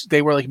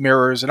they were like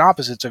mirrors and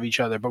opposites of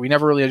each other, but we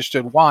never really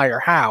understood why or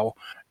how.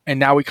 And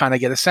now we kind of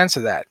get a sense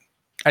of that.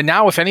 And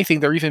now, if anything,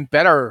 they're even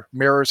better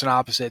mirrors and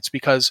opposites,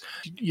 because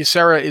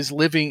Ysera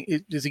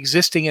is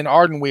existing in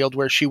Ardenweald,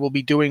 where she will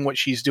be doing what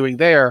she's doing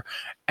there,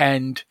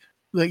 and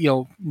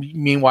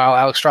meanwhile,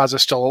 Alexstrasza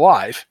is still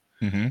alive.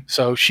 Mm-hmm.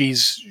 So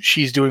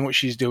she's doing what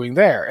she's doing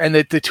there, and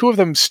the two of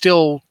them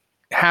still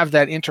have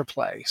that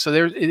interplay. So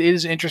it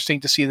is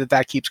interesting to see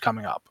that keeps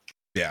coming up.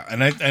 Yeah,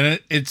 and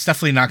it's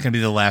definitely not going to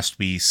be the last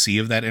we see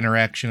of that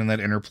interaction and that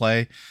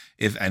interplay.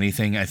 If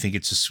anything, I think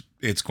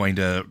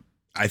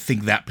I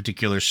think that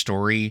particular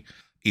story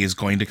is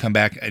going to come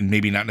back, and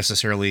maybe not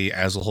necessarily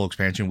as a whole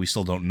expansion. We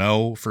still don't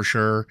know for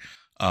sure.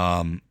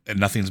 And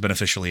nothing's been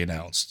officially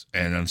announced,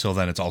 and until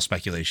then it's all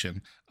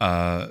speculation.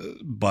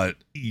 But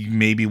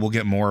maybe we'll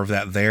get more of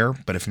that there,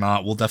 but if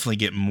not, we'll definitely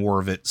get more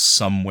of it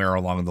somewhere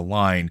along the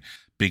line,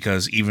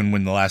 because even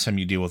when the last time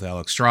you deal with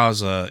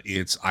Alexstrasza,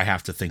 it's, I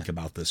have to think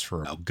about this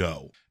for a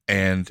go.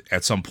 And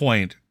at some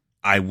point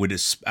I would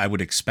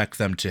expect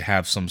them to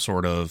have some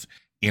sort of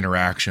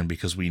interaction,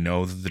 because we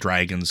know that the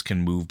dragons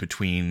can move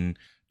between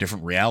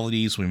different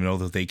realities. We know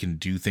that they can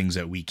do things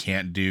that we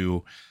can't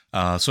do.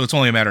 So it's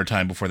only a matter of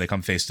time before they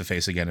come face to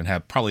face again and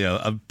have probably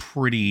a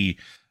pretty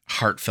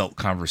heartfelt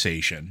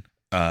conversation.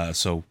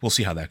 So we'll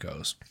see how that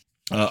goes.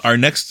 Our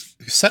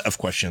next set of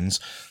questions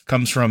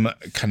comes from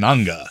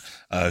Kananga,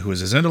 who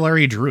is a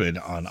Zendalari druid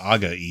on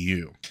Aga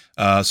EU.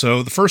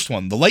 So the first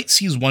one, the light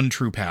sees one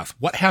true path.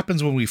 What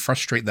happens when we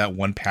frustrate that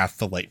one path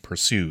the light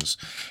pursues?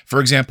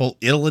 For example,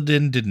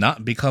 Illidan did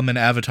not become an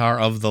avatar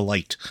of the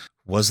light.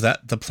 Was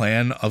that the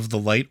plan of the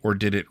light, or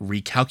did it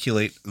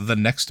recalculate the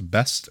next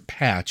best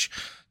patch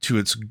to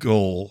its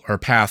goal, or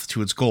path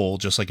to its goal,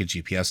 just like a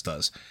GPS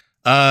does?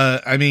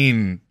 I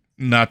mean,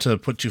 not to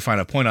put too fine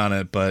a point on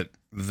it, but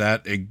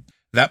that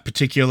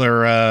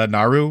particular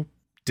Naru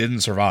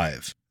didn't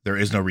survive. There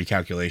is no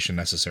recalculation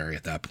necessary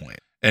at that point.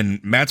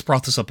 And Matt's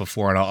brought this up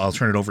before, and I'll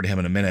turn it over to him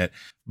in a minute,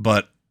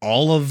 but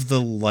all of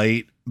the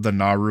light, the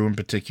Naru in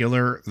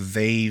particular,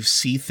 they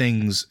see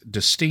things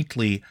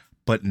distinctly,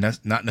 but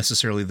not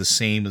necessarily the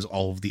same as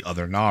all of the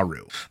other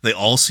Naru. They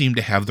all seem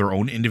to have their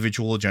own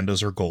individual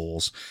agendas or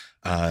goals,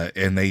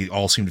 and they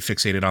all seem to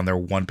fixate it on their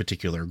one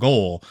particular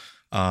goal.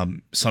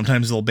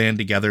 Sometimes they'll band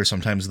together,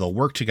 sometimes they'll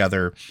work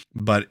together,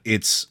 but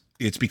it's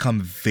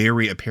become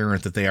very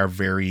apparent that they are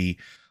very,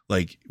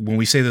 like, when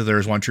we say that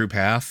there's one true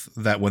path,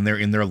 that when they're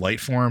in their light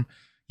form,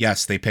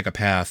 yes, they pick a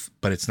path,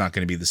 but it's not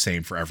going to be the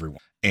same for everyone.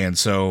 And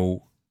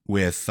so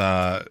with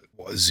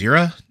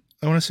Zira,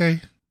 I want to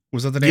say,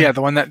 was that the name? Yeah,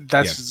 the one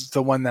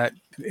the one that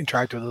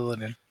interacted with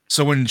Illidan.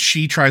 So when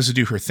she tries to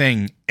do her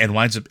thing and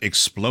winds up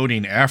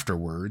exploding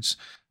afterwards,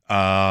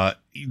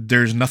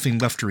 there's nothing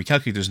left to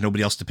recalculate. There's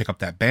nobody else to pick up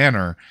that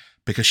banner,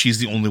 because she's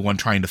the only one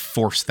trying to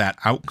force that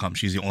outcome.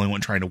 She's the only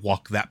one trying to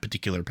walk that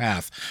particular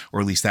path,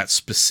 or at least that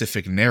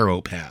specific narrow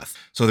path.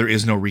 So there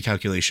is no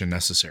recalculation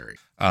necessary.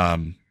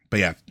 But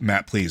yeah,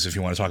 Matt, please, if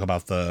you want to talk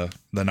about the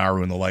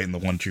Naru and the light and the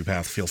one true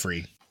path, feel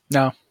free.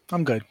 No,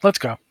 I'm good. Let's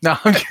go. No,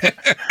 I'm kidding.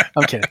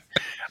 I'm kidding.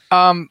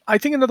 I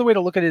think another way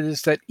to look at it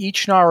is that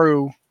each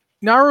Naru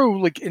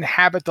like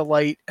inhabit the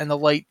light, and the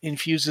light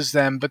infuses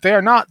them, but they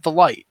are not the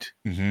light.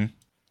 Mm-hmm.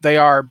 They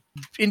are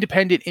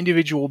independent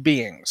individual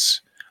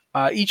beings.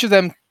 Each of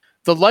them,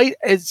 the light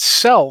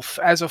itself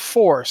as a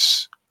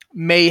force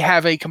may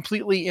have a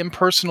completely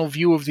impersonal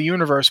view of the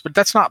universe, but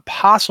that's not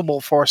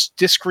possible for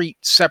discrete,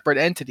 separate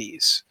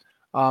entities.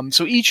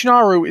 So each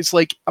Naru is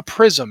like a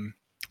prism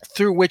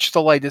through which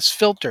the light is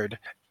filtered.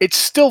 It's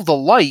still the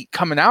light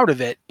coming out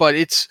of it, but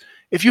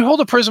if you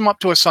hold a prism up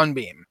to a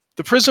sunbeam,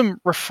 the prism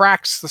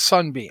refracts the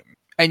sunbeam,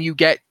 and you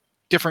get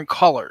different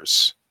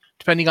colors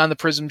depending on the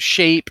prism's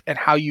shape and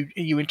how you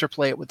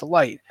interplay it with the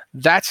light.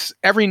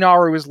 Every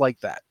Naru is like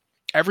that.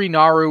 Every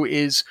Naru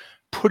is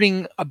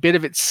putting a bit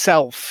of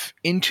itself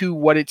into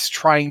what it's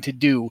trying to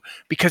do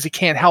because it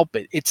can't help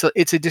it. It's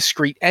a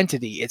discrete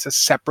entity. It's a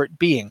separate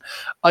being.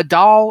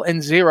 Adal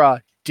and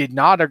Zira did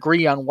not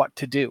agree on what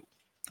to do.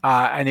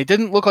 And it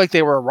didn't look like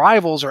they were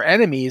rivals or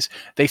enemies.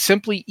 They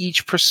simply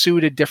each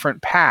pursued a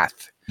different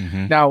path.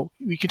 Mm-hmm. Now,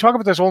 we can talk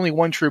about there's only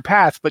one true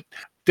path, but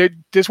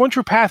there's one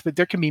true path, but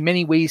there can be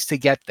many ways to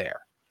get there.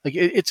 Like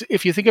it's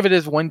if you think of it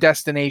as one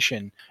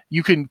destination,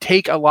 you can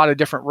take a lot of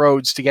different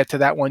roads to get to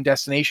that one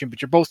destination,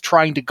 but you're both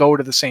trying to go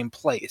to the same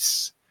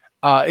place.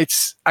 I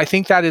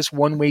think that is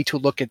one way to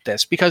look at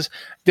this, because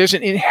there's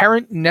an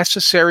inherent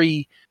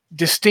necessary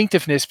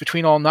distinctiveness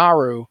between all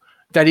Naru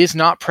that is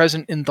not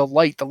present in the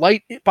light. The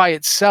light by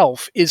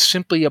itself is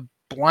simply a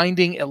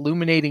blinding,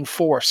 illuminating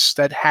force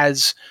that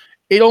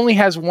only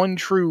has one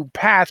true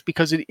path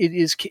because it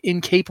is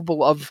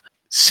incapable of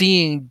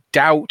seeing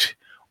doubt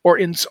or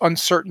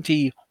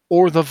uncertainty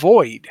or the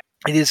void.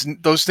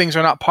 Those things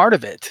are not part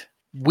of it.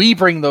 We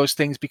bring those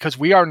things because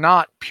we are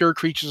not pure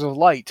creatures of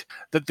light.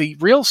 That the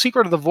real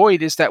secret of the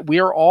void is that we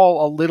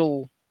all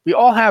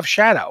have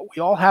shadow.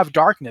 We all have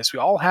darkness. We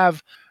all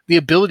have the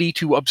ability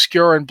to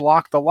obscure and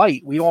block the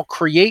light. We all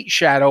create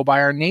shadow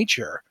by our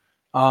nature.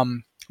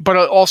 But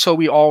also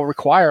we all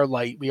require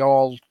light. We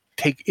all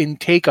take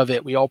intake of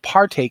it. We all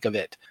partake of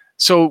it.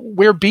 So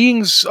we're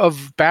beings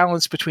of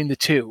balance between the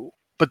two,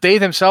 but they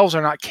themselves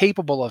are not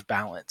capable of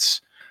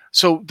balance.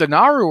 So the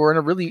Naru are in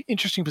a really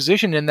interesting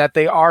position in that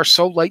they are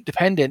so light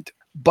dependent,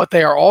 but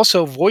they are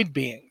also void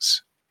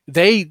beings.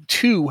 They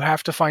too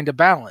have to find a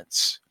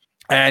balance,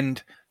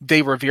 and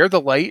they revere the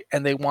light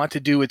and they want to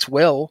do its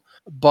will,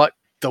 but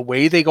the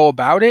way they go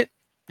about it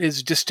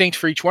is distinct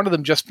for each one of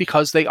them just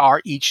because they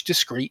are each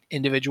discrete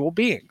individual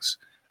beings.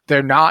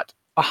 They're not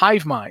a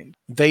hive mind.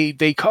 They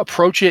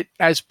approach it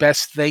as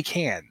best they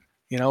can.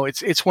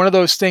 It's one of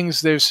those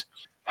things.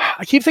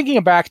 I keep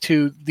thinking back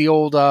to the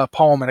old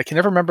poem, and I can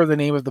never remember the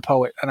name of the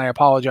poet, and I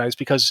apologize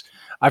because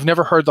I've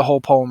never heard the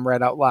whole poem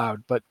read out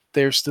loud, but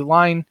there's the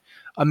line,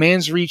 "A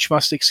man's reach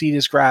must exceed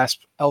his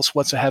grasp, else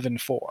what's a heaven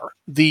for?"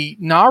 The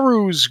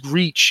Naru's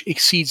reach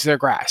exceeds their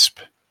grasp.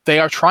 They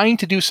are trying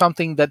to do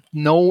something that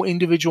no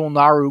individual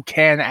Naru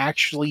can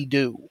actually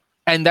do,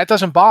 and that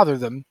doesn't bother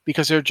them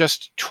because they're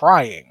just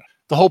trying.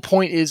 The whole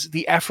point is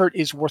the effort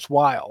is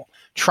worthwhile.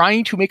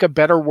 Trying to make a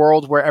better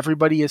world where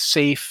everybody is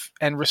safe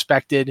and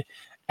respected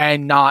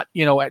and not,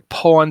 at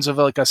pawns of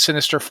like a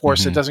sinister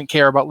force that doesn't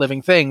care about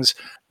living things,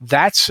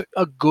 that's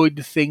a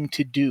good thing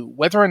to do,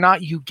 whether or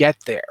not you get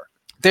there.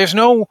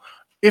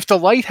 If the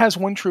light has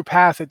one true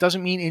path, it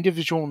doesn't mean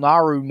individual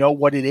Naru know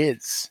what it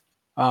is.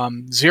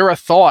 Zira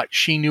thought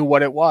she knew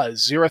what it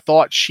was. Zira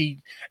thought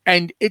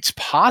and it's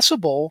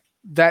possible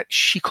that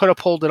she could have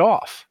pulled it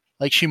off.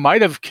 Like she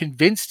might have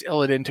convinced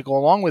Illidan to go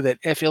along with it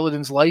if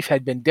Illidan's life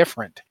had been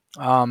different.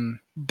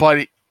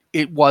 But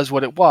it was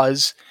what it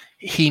was.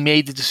 He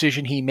made the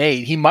decision he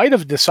made. He might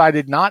have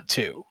decided not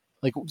to.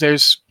 Like,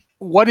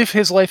 what if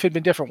his life had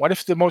been different? What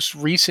if the most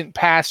recent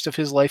past of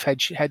his life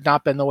had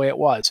not been the way it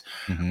was?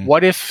 Mm-hmm.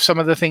 What if some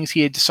of the things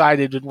he had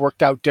decided had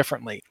worked out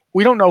differently?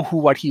 We don't know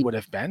what he would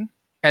have been.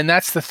 And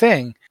that's the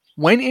thing.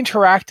 When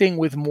interacting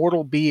with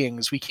mortal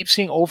beings, we keep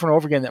seeing over and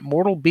over again that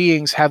mortal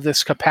beings have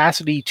this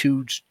capacity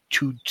to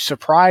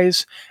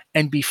surprise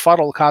and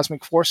befuddle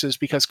cosmic forces,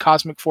 because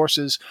cosmic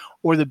forces,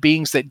 or the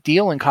beings that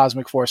deal in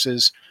cosmic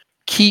forces,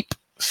 keep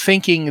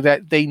thinking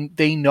that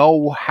they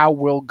know how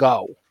we'll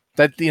go.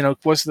 That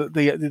was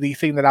the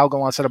thing that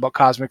Algalon said about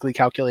cosmically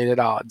calculated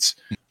odds.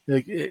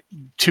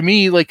 To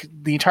me, like,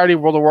 the entirety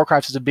of World of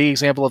Warcraft is a big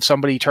example of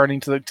somebody turning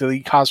to the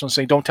cosmos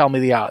saying, "Don't tell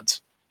me the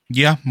odds."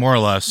 Yeah, more or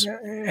less.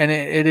 And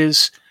it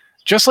is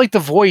just like the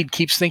Void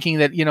keeps thinking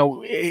that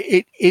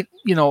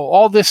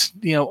all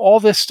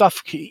this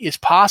stuff is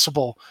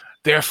possible.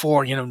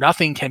 Therefore,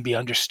 nothing can be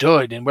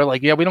understood. And we're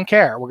like, yeah, we don't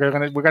care. We're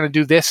gonna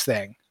do this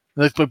thing.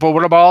 But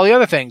what about all the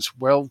other things?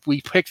 Well, we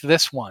picked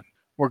this one.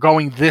 We're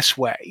going this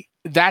way.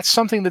 That's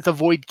something that the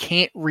Void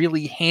can't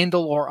really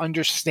handle or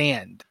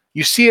understand.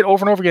 You see it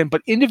over and over again,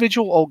 but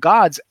individual old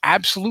gods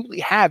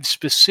absolutely have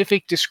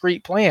specific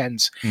discrete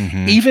plans,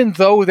 even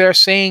though they're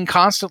saying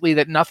constantly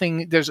that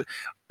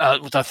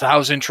with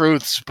 1,000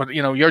 truths, but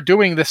you're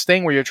doing this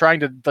thing where you're trying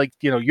to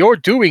you're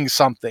doing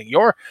something.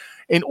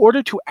 In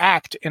order to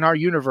act in our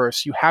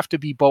universe, you have to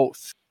be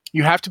both.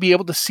 You have to be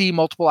able to see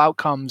multiple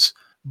outcomes,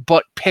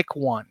 but pick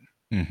one.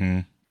 Mm-hmm.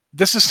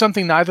 This is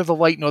something neither the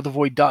light nor the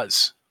void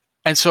does.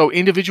 And so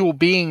individual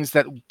beings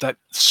that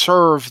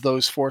serve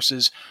those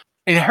forces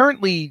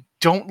inherently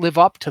don't live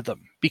up to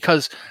them,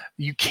 because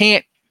you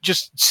can't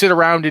just sit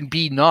around and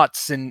be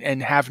nuts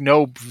and have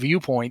no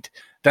viewpoint.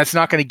 That's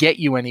not going to get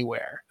you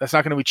anywhere. That's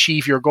not going to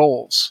achieve your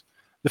goals.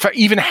 The fact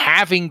even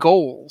having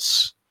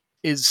goals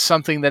is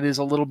something that is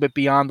a little bit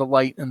beyond the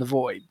light and the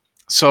void.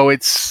 So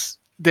it's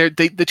the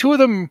two of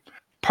them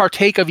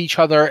partake of each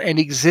other and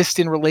exist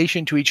in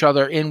relation to each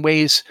other in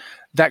ways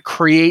that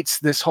creates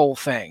this whole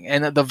thing.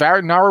 And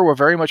the Naru are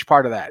very much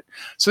part of that.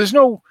 So there's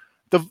no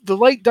the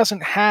light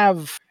doesn't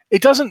have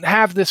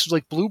this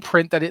like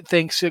blueprint that it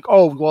thinks like,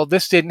 oh, well,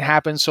 this didn't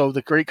happen, so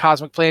the great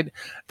cosmic plan.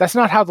 That's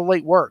not how the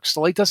light works. The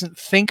light doesn't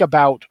think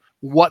about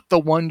what the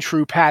one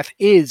true path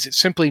is. It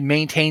simply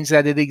maintains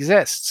that it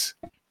exists.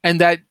 And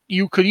that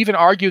you could even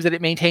argue that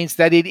it maintains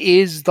that it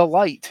is the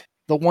light.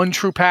 The one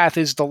true path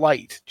is the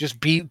light. Just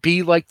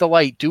be like the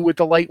light. Do what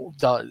the light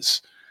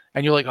does.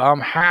 And you're like,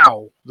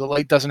 how? The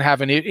light doesn't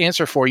have an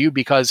answer for you,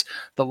 because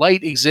the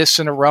light exists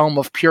in a realm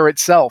of pure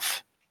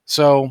itself.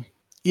 So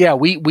yeah,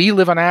 we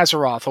live on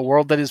Azeroth, a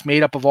world that is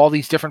made up of all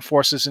these different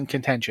forces in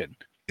contention.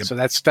 Yep. So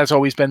that's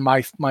always been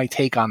my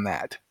take on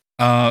that.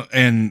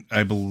 And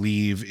I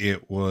believe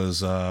it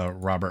was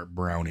Robert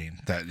Browning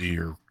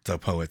the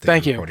poet that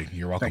Thank you're you. quoting.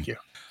 You're welcome. Thank you.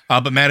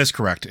 But Matt is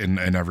correct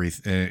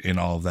in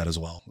all of that as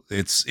well.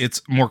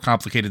 It's more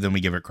complicated than we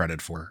give it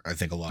credit for, I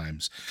think, a lot of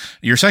times.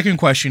 Your second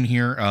question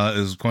here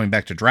is going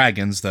back to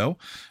dragons, though,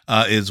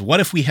 is what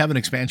if we have an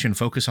expansion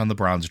focus on the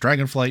Bronze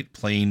Dragonflight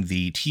playing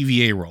the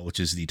TVA role, which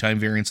is the Time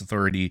Variance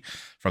Authority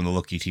from the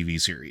Loki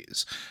TV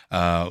series.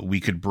 We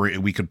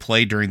could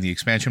play during the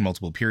expansion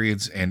multiple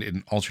periods, and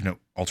in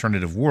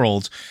alternative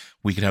worlds,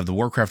 we could have the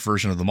Warcraft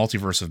version of the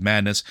Multiverse of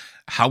Madness.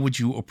 How would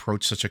you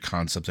approach such a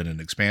concept in an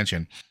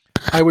expansion?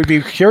 I would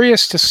be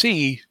curious to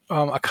see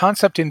a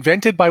concept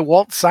invented by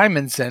Walt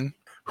Simonson,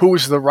 who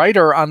was the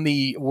writer on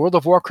the World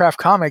of Warcraft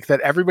comic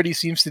that everybody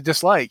seems to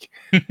dislike,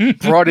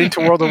 brought into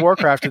World of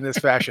Warcraft in this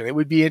fashion. It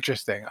would be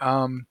interesting. I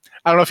don't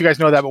know if you guys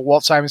know that, but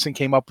Walt Simonson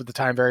came up with the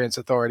Time Variance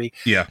Authority.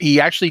 Yeah. He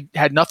actually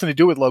had nothing to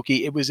do with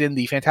Loki. It was in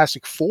the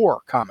Fantastic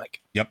Four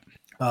comic. Yep.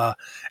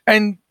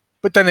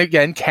 But then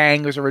again,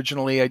 Kang was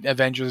originally an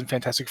Avengers and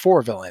Fantastic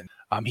Four villain.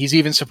 He's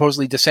even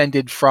supposedly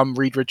descended from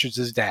Reed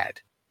Richards'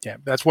 dad. Yeah,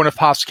 that's one of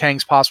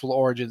Kang's possible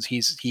origins. He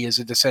is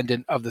a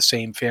descendant of the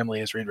same family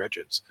as Reed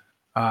Richards.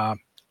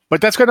 But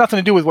that's got nothing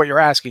to do with what you're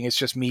asking. It's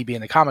just me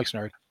being a comics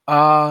nerd.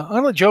 I'm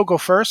going to let Joe go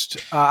first.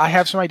 I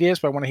have some ideas,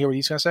 but I want to hear what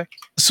he's going to say.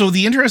 So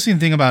the interesting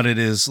thing about it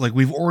is, like,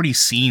 we've already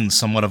seen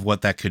somewhat of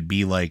what that could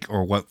be like,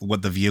 or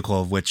what the vehicle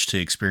of which to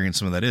experience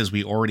some of that is.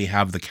 We already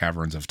have the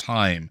Caverns of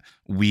Time.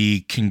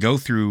 We can go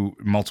through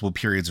multiple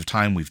periods of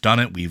time. We've done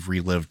it. We've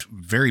relived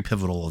very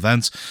pivotal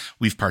events.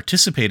 We've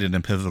participated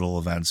in pivotal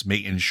events,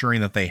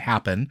 ensuring that they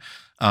happen.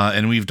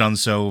 And we've done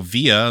so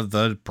via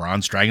the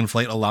Bronze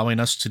Dragonflight allowing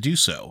us to do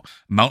so.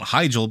 Mount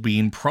Hyjal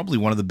being probably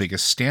one of the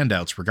biggest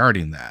standouts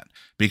regarding that.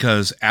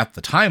 Because at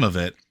the time of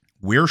it,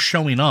 we're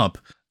showing up,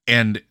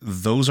 and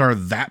those are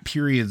that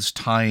period's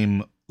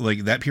time,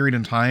 like that period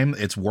in time,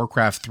 it's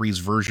Warcraft 3's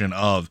version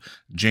of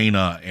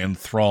Jaina and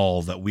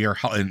Thrall that we are,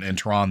 and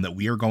Tehran that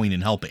we are going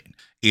and helping.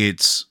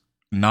 It's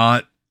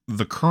not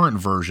the current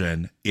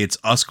version, it's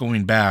us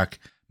going back,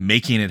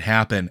 making it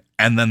happen,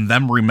 and then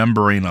them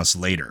remembering us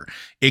later.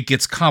 It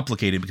gets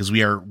complicated because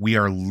we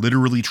are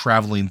literally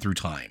traveling through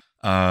time.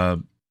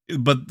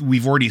 But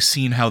we've already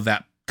seen how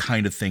that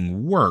kind of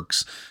thing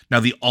works. Now,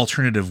 the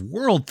alternative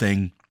world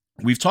thing,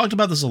 we've talked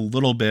about this a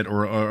little bit,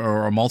 or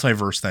a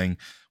multiverse thing.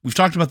 We've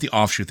talked about the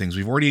offshoot things.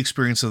 We've already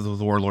experienced the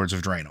Warlords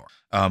of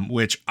Draenor,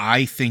 which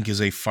I think is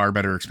a far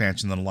better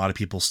expansion than a lot of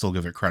people still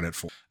give it credit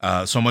for.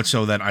 So much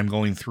so that I'm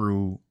going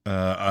through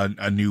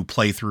a new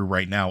playthrough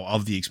right now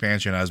of the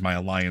expansion as my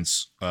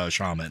Alliance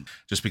shaman,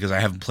 just because I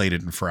haven't played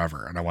it in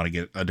forever and I want to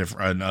get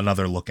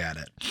another look at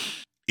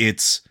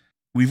it.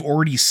 We've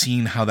already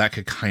seen how that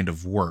could kind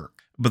of work.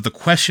 But the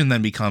question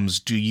then becomes,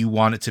 do you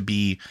want it to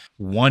be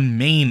one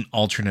main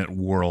alternate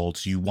world?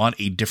 Do you want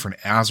a different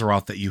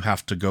Azeroth that you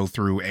have to go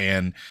through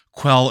and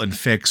quell and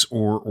fix,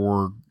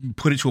 or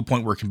put it to a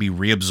point where it can be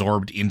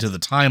reabsorbed into the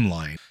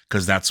timeline?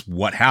 Because that's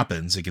what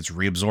happens. It gets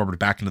reabsorbed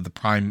back into the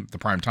prime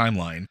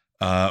timeline.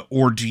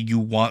 Or do you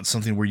want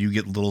something where you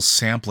get little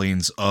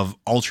samplings of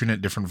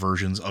alternate different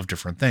versions of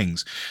different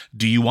things?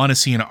 Do you want to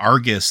see an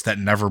Argus that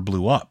never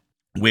blew up,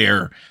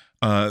 where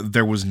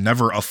there was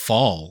never a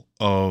fall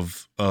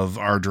of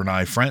our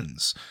Draenei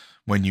friends,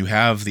 when you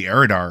have the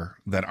Eridar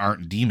that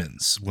aren't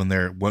demons,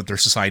 what their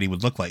society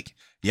would look like?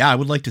 Yeah, I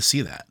would like to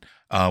see that.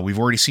 We've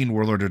already seen the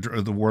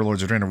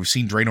Warlords of Draenor. We've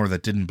seen Draenor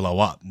that didn't blow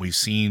up. We've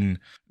seen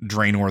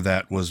Draenor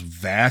that was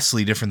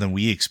vastly different than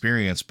we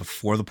experienced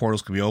before the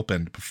portals could be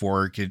opened,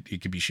 before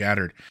it could be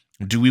shattered.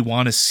 Do we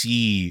want to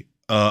see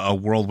a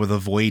world where the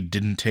Void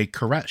didn't take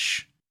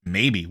Koresh?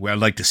 maybe I'd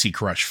like to see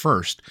Crush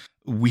first.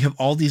 We have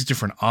all these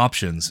different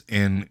options,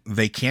 and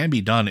they can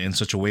be done in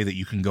such a way that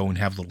you can go and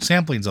have little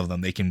samplings of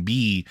them. They can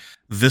be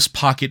this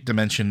pocket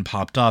dimension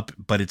popped up,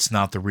 but it's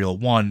not the real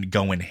one.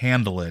 Go and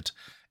handle it,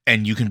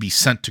 and you can be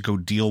sent to go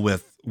deal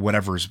with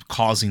whatever's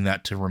causing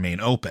that to remain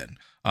open.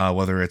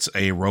 Whether it's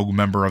a rogue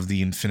member of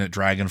the Infinite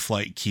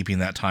Dragonflight keeping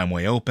that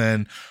timeway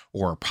open,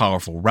 or a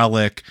powerful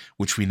relic,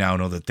 which we now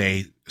know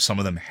that some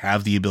of them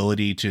have the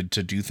ability to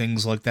do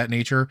things like that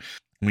nature.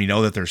 We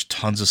know that there's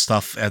tons of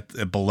stuff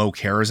at below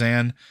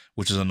Karazhan,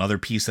 which is another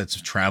piece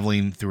that's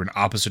traveling through an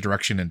opposite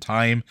direction in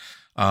time,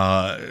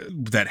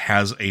 that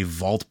has a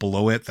vault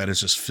below it that is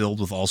just filled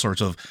with all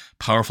sorts of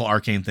powerful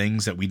arcane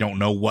things that we don't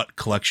know what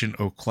collection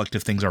or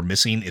collective things are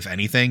missing, if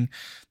anything,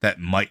 that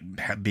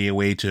might be a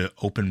way to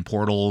open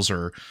portals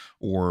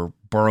or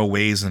burrow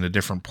ways into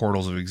different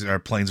portals or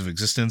planes of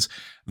existence.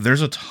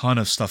 There's a ton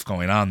of stuff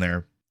going on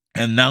there.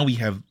 And now we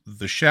have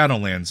the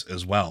Shadowlands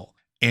as well.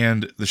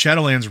 And the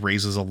Shadowlands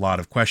raises a lot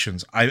of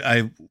questions.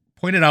 I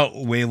pointed out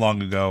way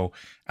long ago,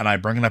 and I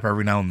bring it up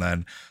every now and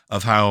then,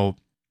 of how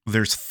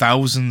there's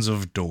thousands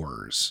of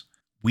doors.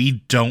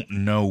 We don't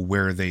know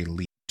where they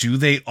lead. Do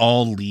they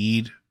all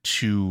lead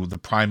to the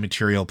Prime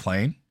Material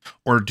Plane?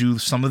 Or do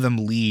some of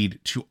them lead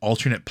to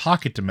alternate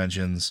pocket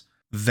dimensions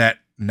that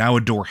now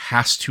a door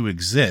has to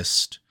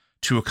exist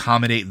to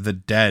accommodate the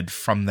dead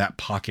from that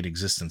pocket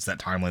existence, that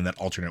timeline, that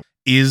alternate?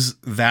 Is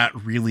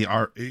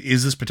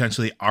this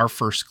potentially our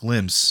first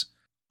glimpse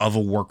of a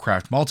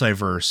Warcraft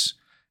multiverse?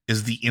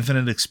 Is the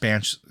infinite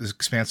expanse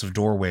of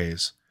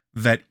doorways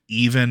that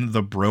even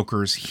the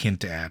brokers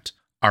hint at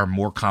are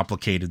more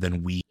complicated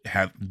than we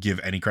give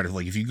any credit?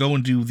 Like if you go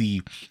and do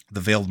the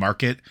Veiled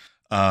Market,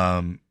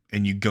 and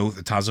you go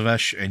to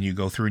Tazavesh and you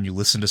go through and you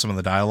listen to some of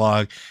the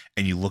dialogue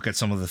and you look at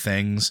some of the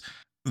things,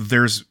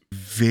 there's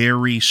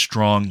very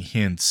strong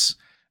hints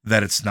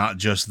that it's not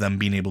just them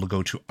being able to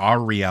go to our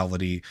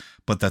reality,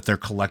 but that they're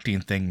collecting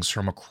things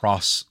from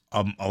across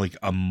like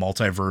a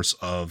multiverse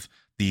of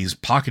these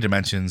pocket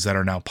dimensions that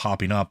are now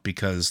popping up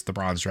because the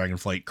Bronze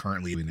Dragonflight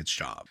currently doing its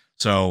job.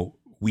 So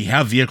we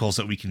have vehicles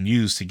that we can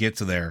use to get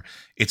to there.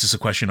 It's just a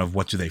question of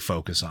what do they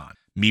focus on.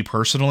 Me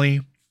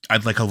personally,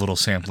 I'd like a little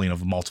sampling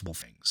of multiple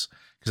things,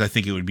 because I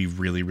think it would be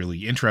really,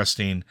 really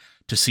interesting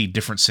to see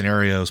different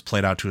scenarios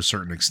played out to a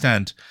certain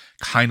extent,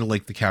 kind of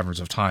like the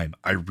Caverns of Time.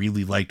 I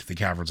really liked the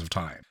Caverns of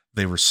Time.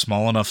 They were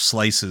small enough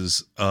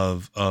slices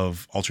of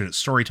alternate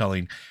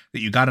storytelling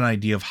that you got an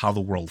idea of how the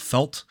world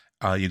felt.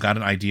 You got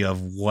an idea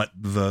of what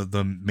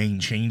the main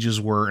changes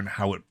were and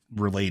how it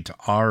related to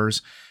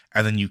ours.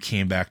 And then you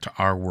came back to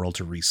our world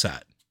to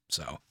reset.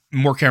 So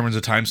more Caverns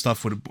of Time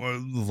stuff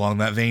along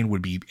that vein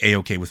would be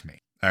A-okay with me.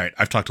 All right,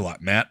 I've talked a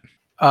lot. Matt?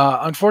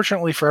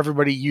 Unfortunately for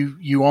everybody,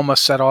 you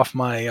almost set off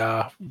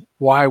my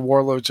why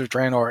Warlords of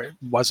Draenor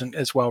wasn't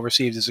as well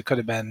received as it could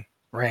have been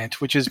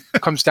rant, which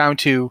comes down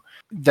to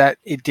that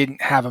it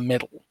didn't have a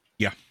middle.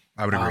 Yeah,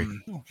 I would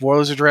agree.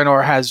 Warlords of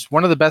Draenor has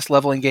one of the best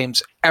leveling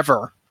games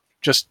ever.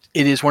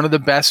 It is one of the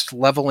best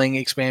leveling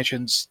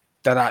expansions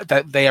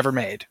that they ever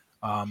made.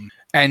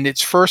 And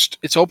its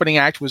opening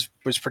act was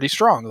pretty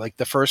strong. Like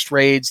the first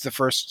raids,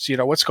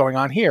 what's going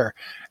on here,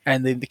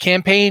 and the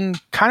campaign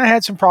kind of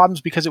had some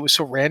problems because it was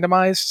so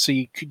randomized, so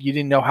you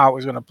didn't know how it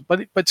was going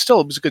to. But still,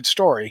 it was a good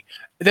story.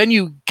 Then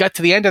you got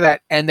to the end of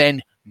that, and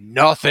then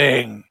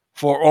nothing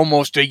for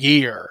almost a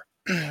year.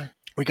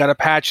 We got a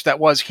patch that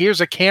was, here's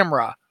a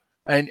camera.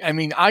 And I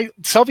mean,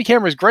 selfie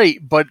camera is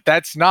great, but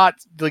that's not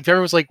like,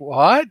 everyone's like,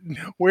 what?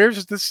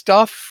 Where's this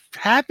stuff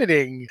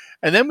happening?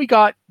 And then we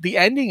got the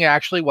ending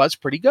actually was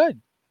pretty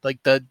good.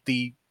 Like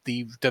the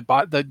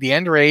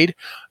end raid,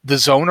 the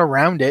zone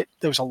around it,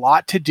 there was a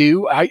lot to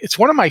do. It's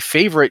one of my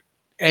favorite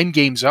end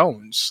game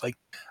zones. Like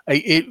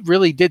it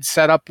really did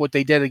set up what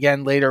they did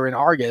again later in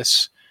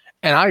Argus.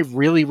 And I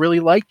really, really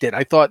liked it.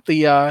 I thought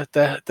the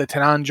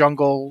Tanaan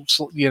jungle,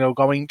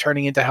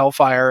 turning into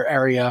Hellfire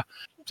area,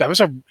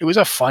 it was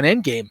a fun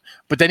end game,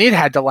 but then it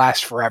had to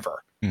last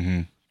forever.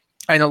 Mm-hmm.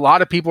 And a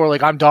lot of people were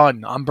like, I'm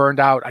done. I'm burned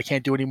out. I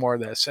can't do any more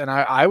of this. And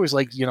I was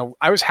like,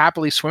 I was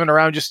happily swimming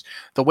around. Just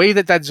the way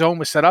that zone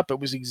was set up, it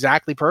was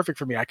exactly perfect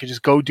for me. I could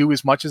just go do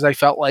as much as I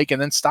felt like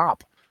and then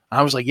stop. And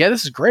I was like, yeah,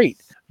 this is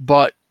great.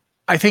 But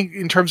I think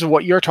in terms of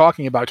what you're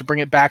talking about, to bring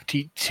it back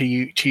to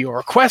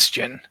your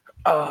question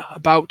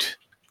about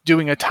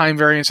doing a time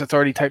variance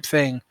authority type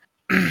thing,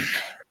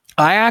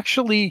 I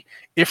actually,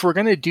 if we're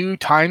going to do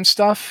time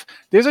stuff,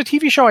 there's a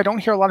TV show I don't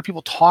hear a lot of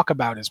people talk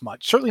about as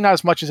much. Certainly not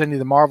as much as any of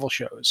the Marvel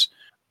shows,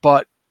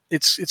 but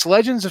it's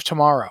Legends of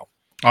Tomorrow.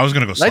 I was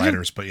going to go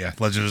Sliders, but yeah,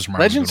 Legends of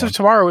Tomorrow. Legends of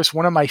Tomorrow is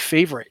one of my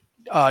favorite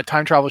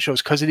time travel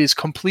shows because it is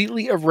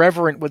completely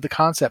irreverent with the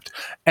concept.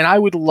 And I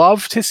would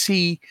love to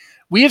see,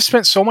 we have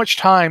spent so much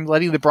time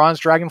letting the Bronze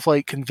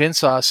Dragonflight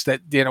convince us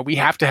that, we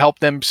have to help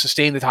them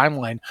sustain the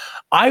timeline.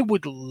 I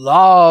would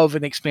love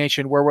an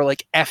expansion where we're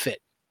like, F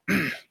it.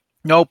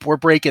 Nope, we're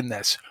breaking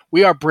this.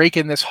 We are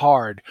breaking this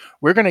hard.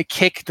 We're going to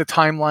kick the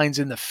timelines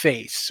in the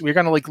face. We're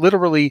going to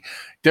literally,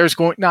 there's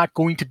not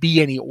going to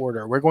be any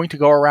order. We're going to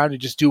go around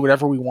and just do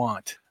whatever we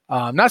want.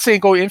 Not saying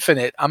go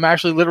infinite. I'm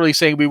actually literally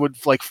saying we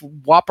would like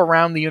whop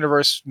around the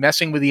universe,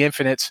 messing with the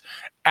infinites,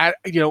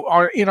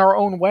 in our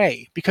own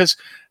way, because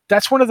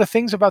that's one of the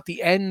things about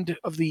the end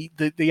of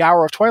the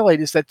Hour of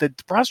Twilight is that the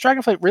Bronze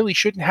Dragonflight really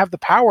shouldn't have the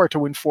power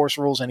to enforce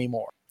rules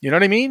anymore. You know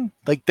what I mean?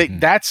 Like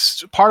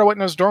that's part of what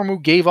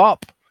Nozdormu gave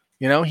up.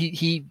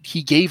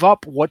 He gave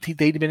up what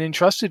they'd been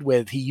entrusted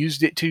with. He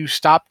used it to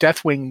stop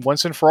Deathwing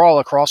once and for all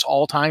across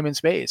all time and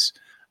space.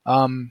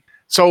 And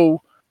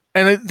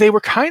they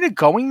were kind of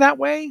going that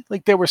way.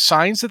 Like there were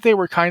signs that they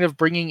were kind of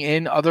bringing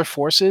in other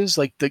forces,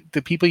 like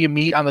the people you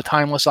meet on the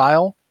Timeless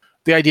Isle.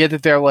 The idea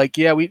that they're like,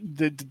 yeah,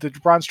 the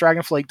Bronze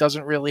Dragonflight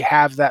doesn't really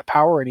have that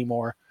power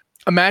anymore.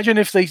 Imagine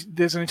if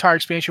there's an entire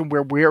expansion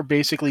where we're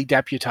basically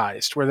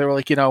deputized, where they're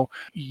like,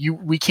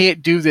 we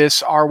can't do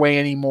this our way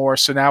anymore.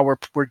 So now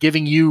we're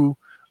giving you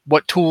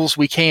what tools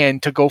we can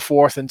to go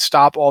forth and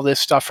stop all this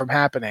stuff from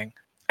happening.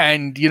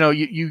 And,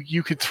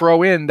 you could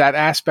throw in that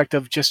aspect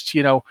of just,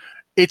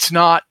 it's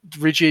not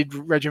rigid,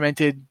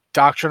 regimented,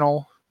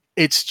 doctrinal.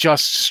 It's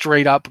just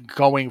straight up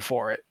going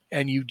for it.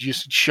 And you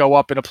just show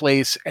up in a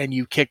place and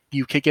you kick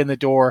in the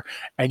door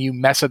and you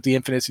mess up the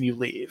infinites and you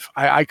leave.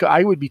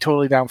 I would be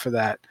totally down for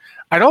that.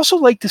 I'd also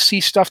like to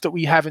see stuff that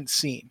we haven't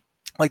seen.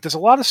 Like there's a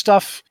lot of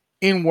stuff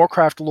in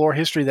Warcraft lore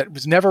history that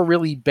was never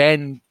really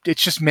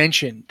it's just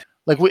mentioned.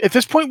 Like at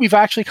this point, we've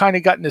actually kind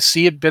of gotten to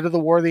see a bit of the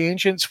War of the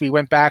Ancients. We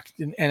went back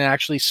and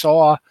actually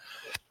saw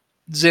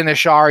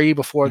Zinashari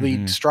before the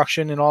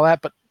destruction and all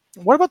that. But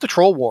what about the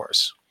Troll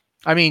Wars?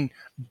 I mean,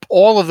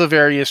 all of the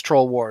various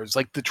Troll Wars,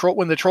 like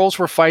when the trolls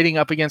were fighting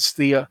up against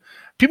the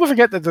people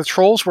forget that the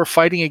trolls were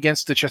fighting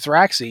against the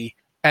Chithraxi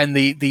and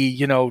the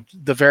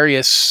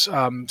various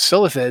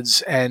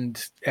Silithids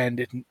and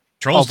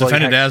trolls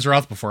defended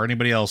Azeroth before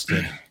anybody else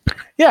did.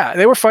 Yeah,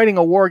 they were fighting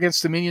a war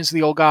against the minions of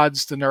the old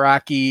gods, the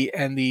Naraki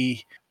and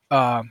the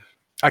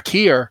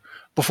Akir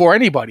before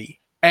anybody.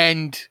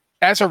 And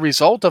as a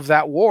result of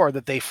that war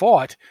that they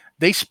fought,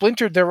 they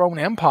splintered their own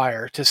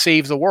empire to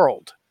save the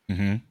world.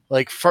 Mm-hmm.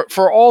 Like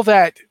for all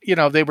that,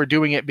 they were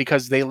doing it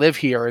because they live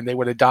here and they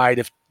would have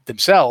died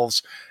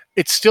themselves.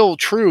 It's still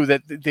true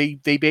that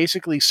they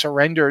basically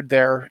surrendered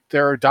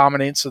their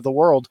dominance of the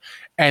world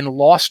and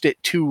lost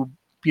it to,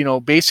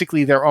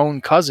 basically their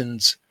own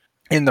cousins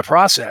in the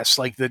process.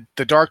 Like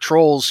the Dark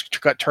Trolls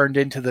got turned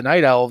into the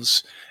Night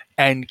Elves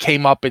and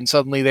came up, and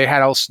suddenly they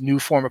had a new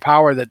form of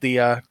power that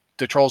the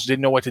trolls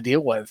didn't know what to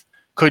deal with.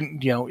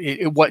 Couldn't,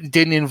 it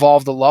didn't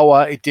involve the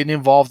Loa. It didn't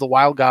involve the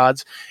Wild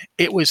Gods.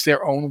 It was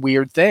their own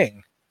weird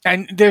thing.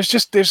 And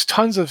there's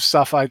tons of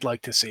stuff I'd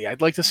like to see.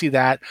 I'd like to see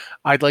that.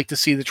 I'd like to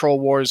see the Troll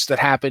Wars that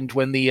happened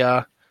when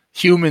the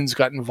humans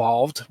got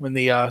involved, when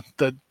the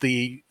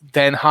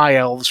then High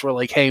Elves were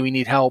like, hey, we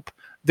need help.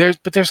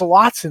 There's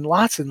lots and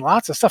lots and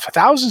lots of stuff.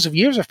 Thousands of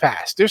years have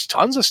passed. There's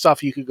tons of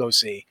stuff you could go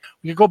see.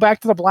 You could go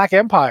back to the Black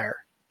Empire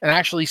and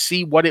actually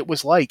see what it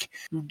was like.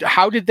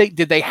 How did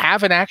they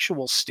have an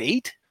actual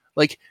state?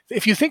 Like,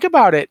 if you think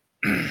about it,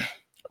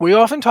 we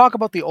often talk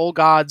about the old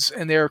gods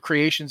and their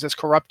creations as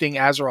corrupting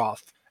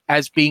Azeroth,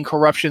 as being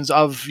corruptions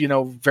of,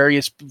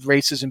 various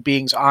races and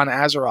beings on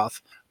Azeroth.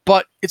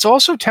 But it's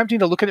also tempting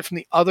to look at it from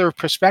the other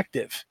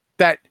perspective,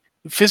 that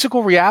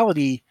physical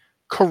reality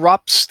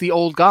corrupts the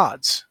old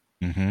gods.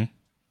 Mm-hmm.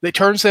 It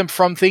turns them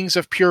from things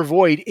of pure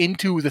void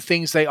into the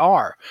things they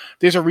are.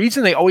 There's a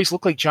reason they always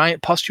look like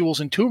giant pustules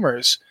and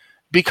tumors,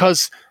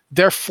 because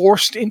they're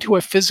forced into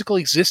a physical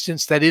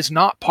existence that is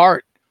not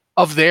part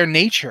of their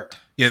nature.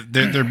 Yeah,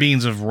 they're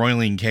beings of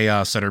roiling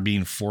chaos that are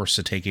being forced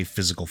to take a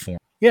physical form.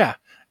 Yeah,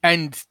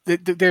 and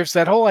there's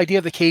that whole idea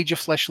of the cage of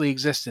fleshly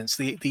existence.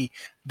 The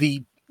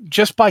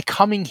just by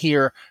coming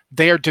here,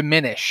 they are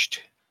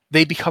diminished.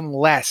 They become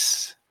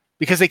less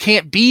because they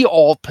can't be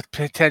all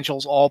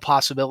potentials, all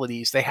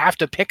possibilities. They have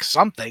to pick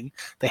something.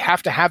 They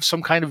have to have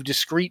some kind of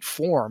discrete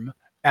form.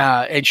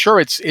 And sure,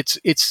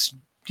 it's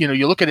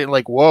you look at it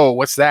like, whoa,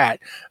 what's that?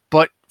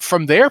 But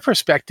from their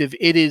perspective,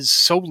 it is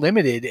so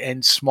limited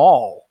and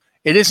small.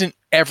 It isn't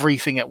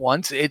everything at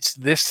once. It's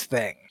this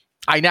thing.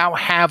 I now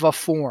have a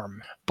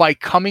form. By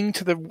coming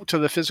to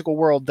the physical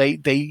world, they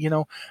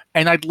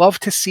and I'd love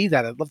to see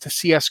that. I'd love to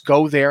see us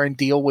go there and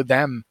deal with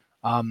them.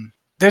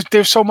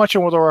 There's so much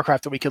in World of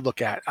Warcraft that we could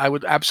look at. I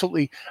would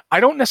absolutely. I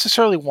don't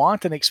necessarily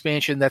want an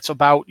expansion that's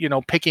about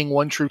picking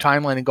one true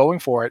timeline and going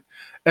for it,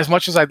 as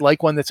much as I'd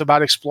like one that's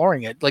about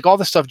exploring it. Like all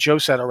the stuff Joe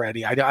said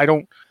already. I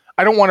don't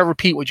want to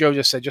repeat what Joe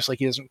just said, just like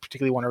he doesn't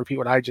particularly want to repeat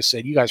what I just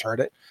said. You guys heard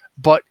it.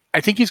 But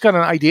I think he's got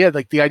an idea,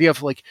 like the idea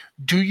of like,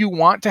 do you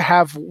want to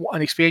have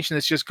an expansion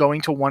that's just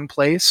going to one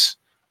place,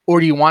 or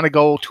do you want to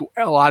go to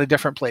a lot of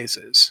different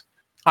places?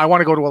 I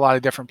want to go to a lot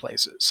of different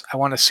places. I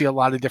want to see a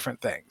lot of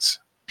different things.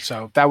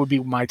 So that would be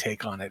my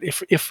take on it.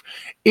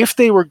 If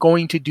they were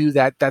going to do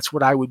that, that's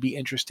what I would be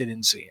interested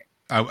in seeing.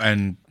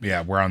 And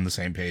yeah, we're on the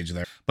same page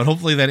there. But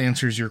hopefully that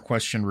answers your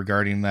question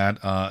regarding that.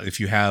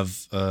 If you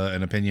have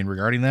an opinion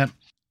regarding that,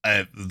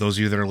 Those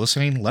of you that are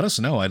listening, let us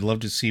know. I'd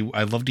love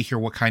to hear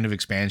what kind of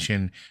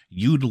expansion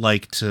you'd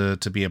like to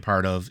be a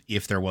part of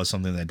if there was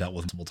something that dealt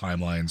with multiple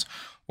timelines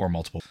or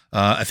multiple.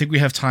 I think we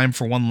have time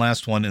for one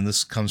last one, and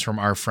this comes from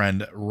our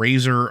friend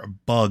Razor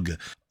Bug,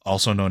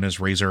 also known as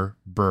Razor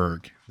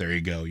Berg. There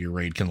you go. Your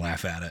raid can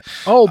laugh at it.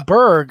 Oh,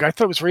 Berg. I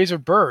thought it was Razor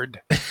Bird.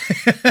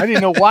 I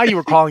didn't know why you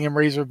were calling him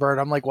Razor Bird.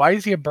 I'm like, why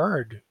is he a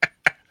bird?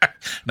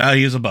 No,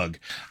 he's a bug.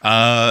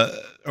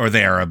 Or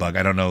they are a bug.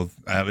 I don't know.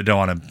 I don't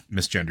want to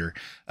misgender.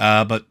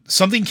 But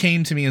something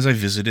came to me as I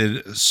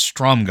visited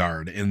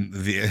Stromgarde in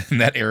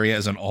that area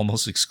as an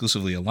almost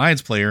exclusively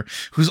Alliance player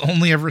who's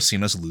only ever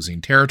seen us losing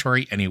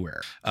territory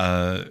anywhere.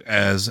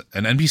 As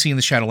an NPC in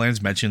the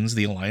Shadowlands mentions,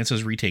 the Alliance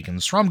has retaken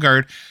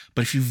Stromgarde,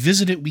 but if you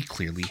visit it, we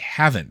clearly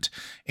haven't.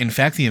 In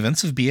fact, the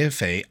events of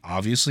BFA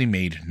obviously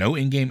made no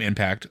in-game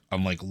impact,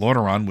 unlike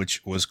Lordaeron,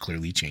 which was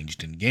clearly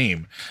changed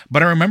in-game.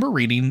 But I remember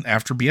reading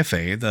after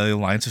BFA, the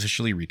Alliance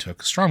officially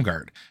retook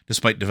Stromgarde.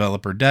 Despite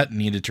developer debt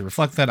needed to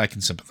reflect that, I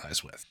can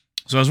sympathize with.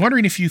 So I was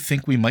wondering if you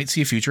think we might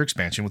see a future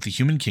expansion with the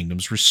human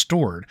kingdoms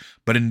restored,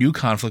 but a new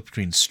conflict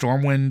between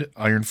Stormwind,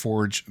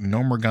 Ironforge,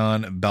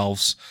 Gnomeregan,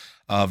 Belfs,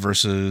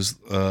 versus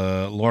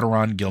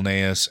Lordaeron,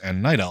 Gilneas,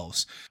 and Night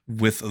Elves,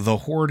 with the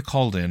Horde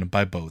called in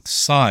by both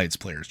sides.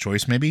 Player's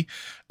choice, maybe,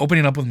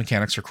 opening up with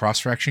mechanics for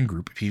cross-faction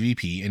group,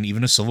 PvP, and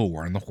even a civil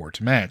war in the Horde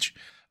to match.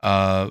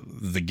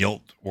 The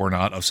guilt or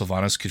not of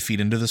Sylvanas could feed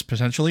into this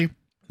potentially.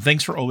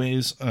 Thanks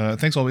always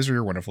for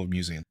your wonderful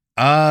musing.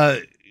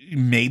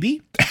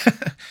 Maybe.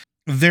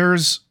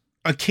 There's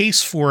a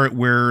case for it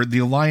where the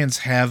Alliance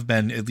have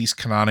been at least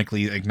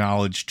canonically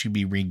acknowledged to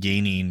be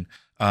regaining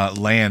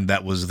land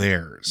that was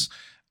theirs.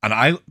 And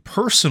I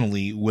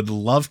personally would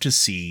love to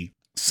see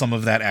some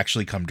of that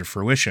actually come to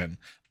fruition.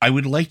 I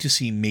would like to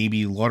see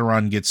maybe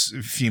Lordaeron gets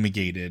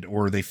fumigated,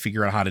 or they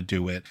figure out how to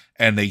do it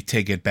and they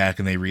take it back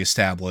and they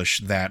reestablish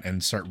that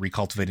and start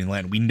recultivating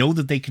land. We know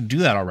that they can do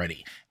that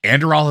already.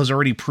 Andorral has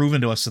already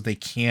proven to us that they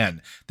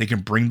can. They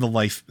can bring the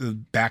life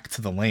back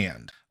to the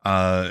land.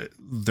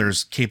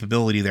 There's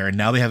capability there, and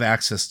now they have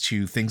access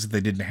to things that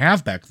they didn't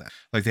have back then.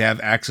 Like they have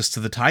access to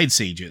the Tide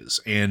Sages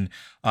and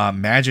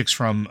magics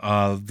from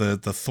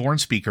the Thorn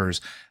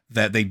Speakers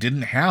that they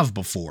didn't have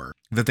before,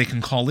 that they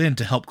can call in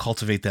to help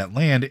cultivate that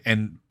land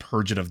and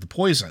purge it of the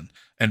poison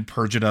and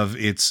purge it of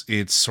its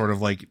sort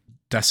of like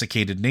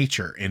desiccated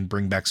nature and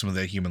bring back some of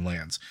the human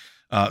lands.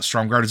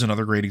 Stromgarde is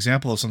another great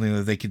example of something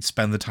that they could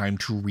spend the time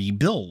to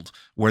rebuild,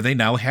 where they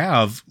now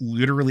have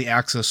literally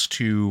access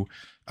to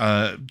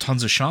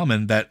tons of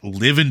shaman that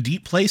live in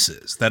deep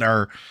places that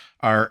are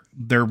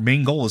their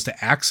main goal is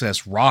to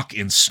access rock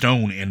and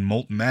stone and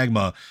molten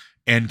magma,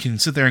 and can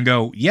sit there and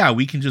go, yeah,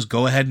 we can just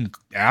go ahead and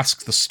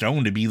ask the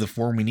stone to be the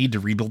form we need to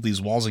rebuild these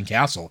walls and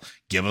castle.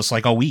 Give us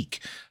like a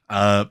week.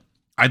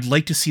 I'd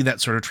like to see that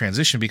sort of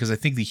transition, because I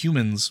think the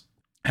humans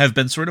have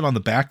been sort of on the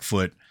back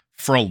foot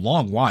for a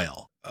long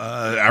while,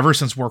 ever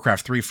since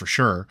Warcraft 3 for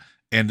sure.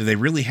 And they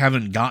really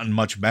haven't gotten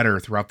much better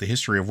throughout the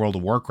history of World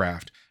of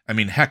Warcraft. I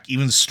mean, heck,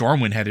 even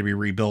Stormwind had to be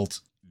rebuilt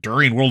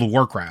during World of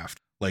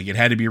Warcraft. Like, it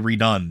had to be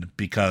redone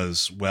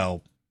because,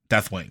 well,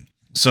 Deathwing.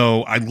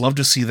 So I'd love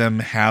to see them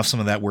have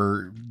some of that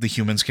where the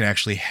humans can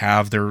actually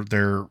have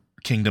their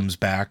kingdoms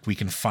back. We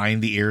can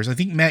find the heirs. I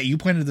think, Matt, you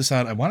pointed this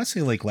out, I want to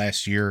say like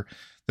last year,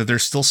 that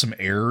there's still some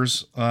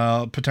heirs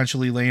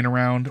potentially laying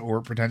around,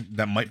 or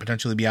that might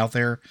potentially be out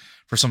there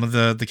for some of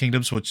the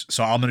kingdoms.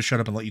 So I'm going to shut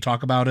up and let you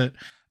talk about it.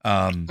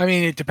 I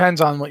mean, it depends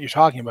on what you're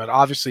talking about.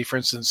 Obviously, for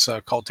instance,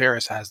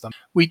 Kultiris has them.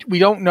 We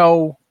don't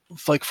know,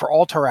 like for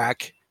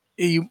Alterac,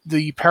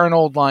 the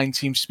Paranoid line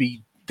seems to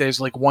be,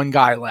 there's like one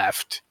guy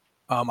left.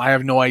 I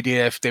have no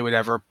idea if they would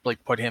ever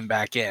like put him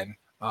back in.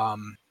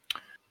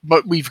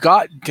 But we've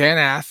got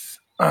Danath.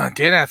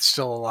 Danath's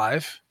still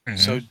alive. Mm-hmm.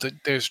 So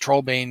there's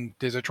Trollbane.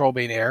 There's a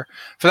Trollbane heir.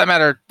 For that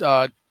matter,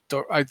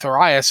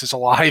 Thorias is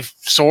alive,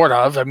 sort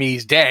of. I mean,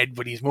 he's dead,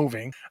 but he's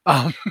moving.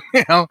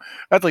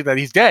 That's like that.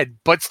 He's dead,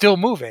 but still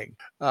moving.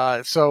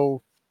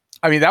 So,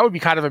 I mean, that would be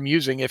kind of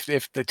amusing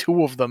if the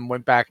two of them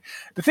went back.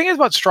 The thing is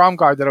about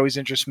Stromgarde that always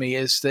interests me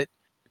is that,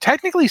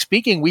 technically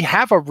speaking, we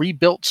have a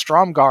rebuilt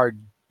Stromgarde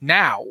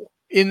now.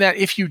 In that,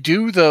 if you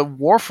do the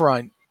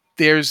Warfront,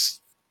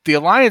 the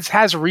Alliance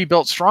has a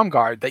rebuilt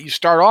Stromgarde that you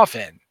start off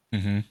in.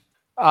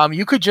 Mm-hmm.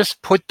 You could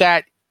just put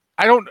that.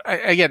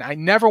 I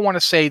never want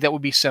to say that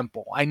would be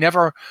simple. I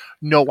never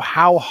know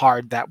how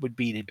hard that would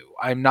be to do.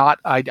 I'm not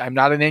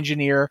an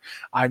engineer.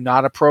 I'm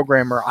not a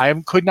programmer. I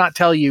could not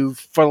tell you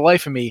for the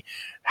life of me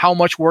how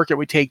much work it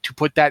would take to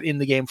put that in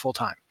the game full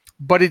time.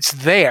 But it's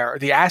there.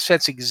 The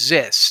assets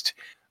exist.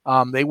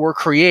 They were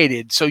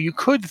created, so you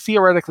could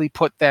theoretically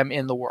put them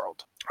in the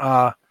world.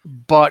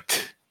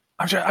 But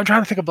I'm trying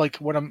to think of like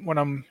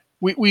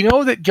we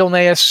know that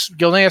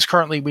Gilneas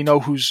currently, we know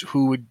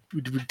who would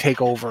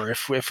take over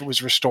if it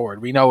was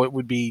restored. We know it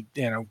would be,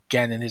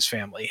 Gen and his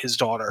family, his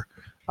daughter.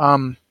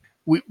 Obviously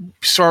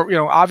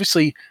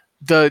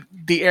the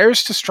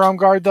heirs to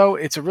Stromgarde, though,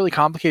 it's a really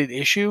complicated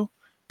issue,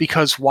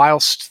 because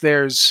whilst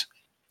there's,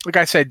 like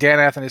I said,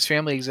 Danath and his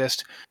family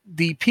exist,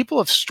 the people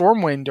of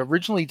Stormwind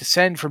originally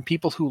descend from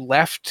people who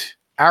left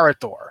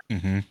Arathor.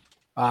 Mm-hmm.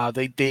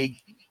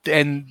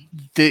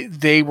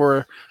 They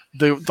were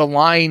the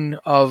line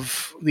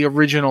of the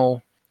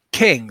original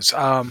kings,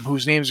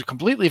 whose names are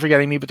completely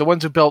forgetting me, but the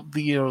ones who built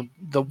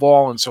the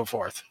wall and so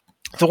forth.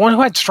 The one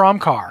who had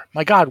Stromkar.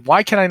 My God,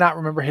 why can I not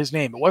remember his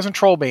name? It wasn't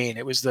Trollbane.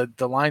 It was the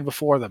line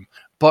before them.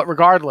 But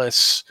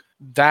regardless,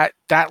 that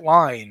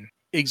line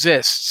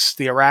exists.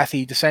 The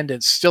Arathi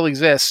descendants still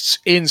exists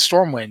in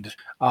Stormwind.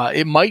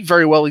 It might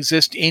very well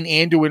exist in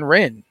Anduin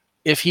Wrynn.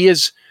 If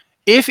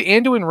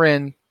Anduin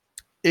Wrynn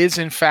is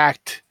in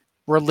fact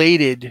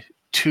related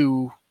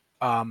to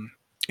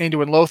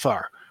Anduin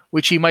Lothar,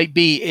 which he might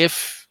be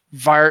if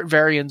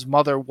Varian's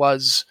mother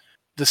was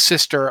the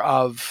sister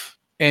of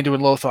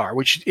Anduin Lothar,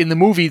 which in the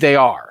movie they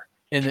are.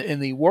 In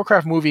the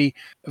Warcraft movie,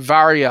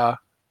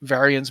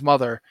 Varian's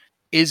mother,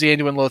 is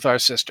Anduin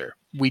Lothar's sister.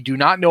 We do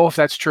not know if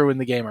that's true in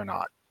the game or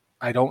not.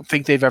 I don't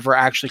think they've ever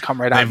actually come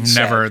right out and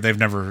said. They've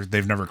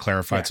never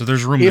clarified. Yeah. So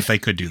there's room that they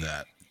could do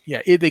that.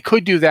 Yeah, they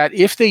could do that.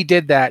 If they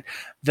did that,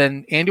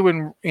 then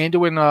Anduin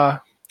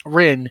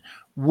Wrynn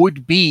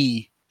would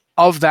be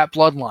of that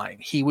bloodline.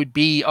 He would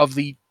be of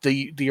the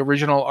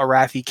original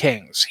Arathi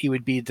kings. He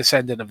would be a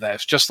descendant of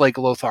those, just like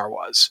Lothar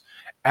was.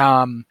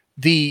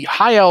 The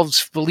High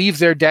Elves believe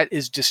their debt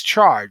is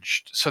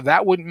discharged, so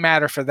that wouldn't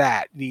matter for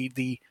that.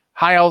 The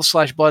High Elves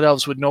 / Blood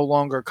Elves would no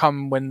longer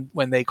come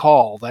when they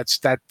call. That's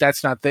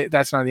not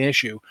the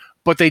issue.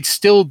 But they'd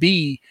still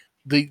be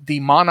the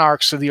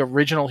monarchs of the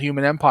original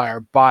human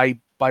empire by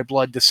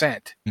blood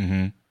descent.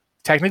 Mm-hmm.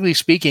 Technically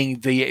speaking,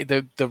 the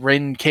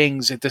Wrynn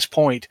kings at this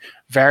point,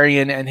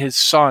 Varian and his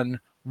son,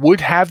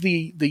 would have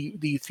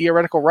the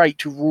theoretical right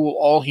to rule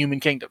all human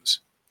kingdoms.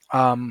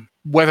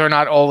 Whether or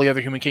not all the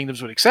other human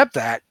kingdoms would accept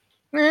that,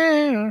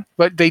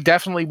 but they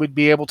definitely would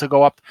be able to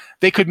go up.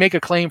 They could make a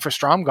claim for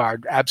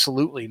Stromgarde,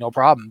 absolutely, no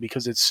problem,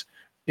 because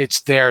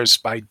it's theirs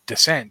by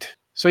descent.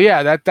 So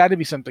yeah, that'd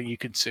be something you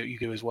could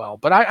do as well.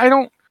 But I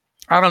don't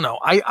know.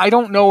 I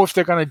don't know if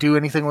they're going to do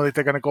anything like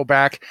they're going to go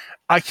back.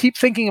 I keep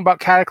thinking about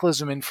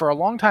Cataclysm, and for a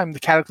long time, the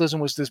Cataclysm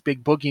was this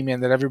big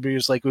boogeyman that everybody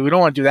was like, we don't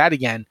want to do that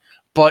again.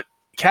 But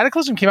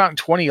Cataclysm came out in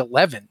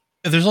 2011.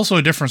 There's also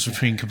a difference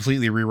between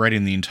completely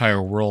rewriting the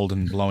entire world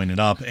and blowing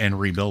it up and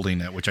rebuilding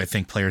it, which I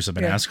think players have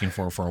been asking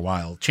for a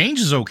while. Change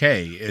is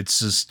okay. It's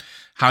just,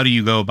 how do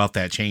you go about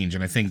that change?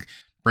 And I think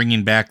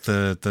bringing back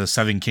the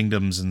Seven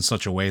Kingdoms in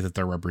such a way that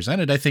they're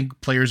represented, I think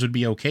players would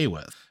be okay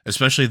with,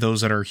 especially those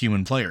that are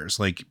human players.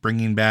 Like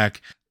bringing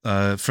back,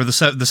 for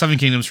the Seven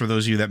Kingdoms, for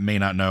those of you that may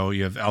not know,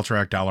 you have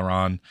Alterac,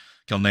 Dalaran,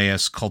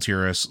 Gilneas, Kul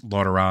Tiras,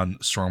 Lordaeron,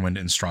 Stormwind,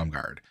 and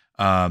Stromgarde.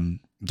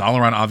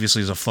 Dalaran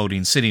obviously is a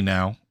floating city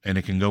now, and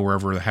it can go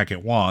wherever the heck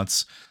it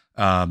wants.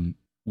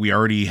 We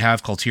already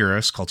have Kul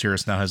Tiras. Kul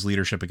Tiras now has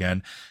leadership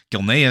again.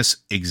 Gilneas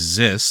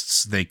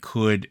exists. They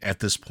could, at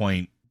this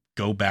point,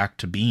 go back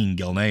to being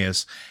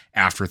Gilneas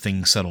after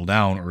things settle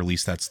down, or at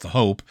least that's the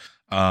hope.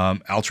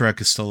 Alterac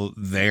is still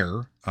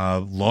there.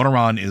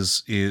 Lordaeron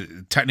is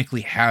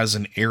technically has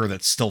an heir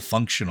that's still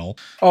functional.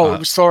 Oh, it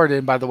was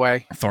Thoradin, by the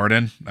way.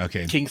 Thoradin?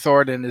 Okay. King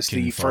Thoradin is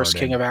the first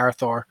king of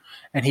Arathor,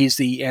 and he's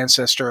the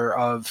ancestor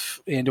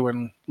of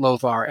Anduin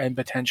Lothar, and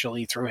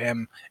potentially through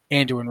him,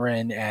 Anduin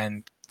Wrynn,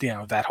 and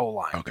that whole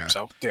line. Okay.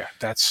 So yeah,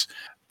 that's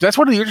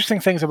one of the interesting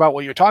things about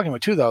what you're talking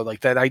about too, though.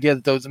 Like that idea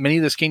that many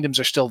of those kingdoms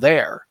are still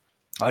there.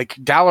 Like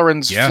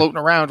Dalaran's floating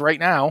around right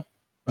now.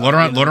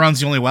 Lordaeron's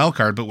the only wild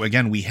card, but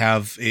again, we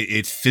have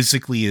it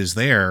physically is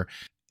there,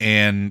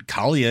 and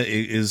Kaalia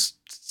is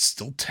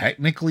still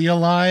technically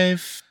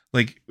alive.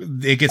 Like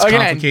it gets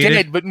complicated,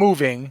 dead but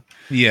moving.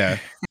 Yeah,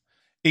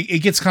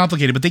 it gets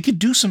complicated, but they could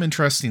do some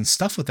interesting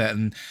stuff with that,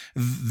 and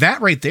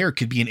that right there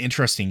could be an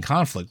interesting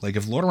conflict. Like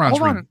if Lordaeron's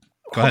hold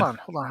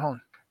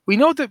on. We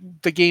know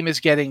that the game is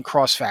getting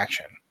cross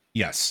faction.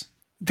 Yes,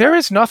 there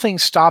is nothing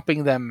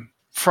stopping them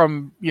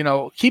from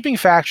keeping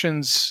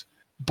factions,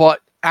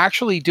 but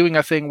actually doing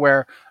a thing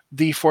where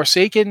the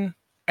Forsaken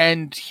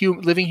and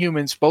living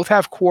humans both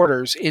have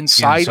quarters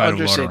inside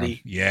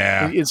Undercity.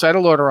 Yeah. Inside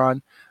of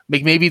Lordaeron.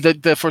 Maybe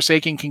the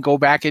Forsaken can go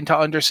back into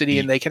Undercity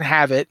and they can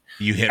have it.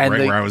 You hit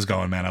where I was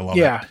going, man. I love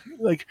it. Yeah.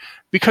 Like,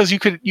 because you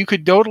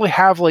could totally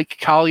have like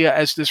Kaalia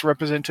as this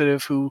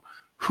representative who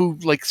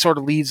like sort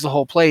of leads the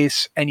whole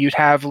place, and you'd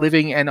have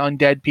living and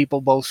undead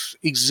people both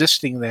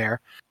existing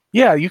there.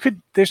 Yeah, you could.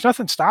 There's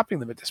nothing stopping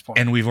them at this point.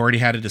 And we've already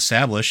had it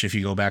established, if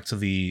you go back to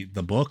the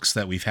books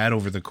that we've had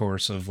over the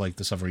course of like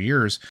the several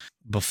years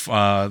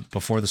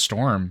before the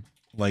storm,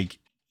 like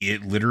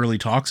it literally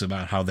talks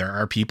about how there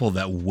are people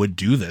that would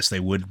do this. They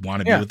would want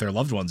to be with their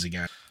loved ones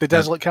again. The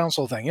Desolate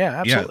Council thing.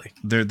 Yeah, absolutely.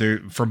 Yeah, they're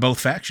for both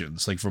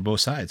factions, like for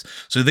both sides.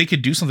 So they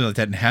could do something like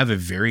that and have a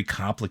very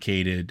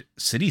complicated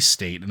city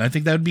state. And I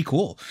think that would be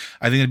cool.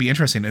 I think it'd be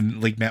interesting.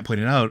 And like Matt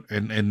pointed out,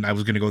 and I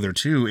was going to go there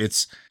too,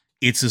 it's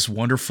this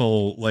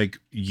wonderful like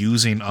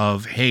using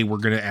of, hey, we're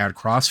going to add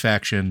cross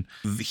faction.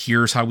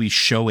 Here's how we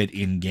show it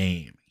in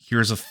game.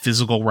 Here's a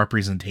physical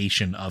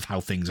representation of how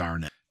things are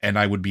now. And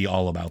I would be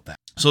all about that.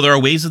 So there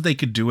are ways that they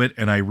could do it.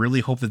 And I really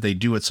hope that they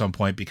do at some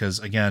point, because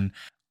again,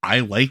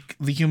 I like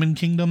the human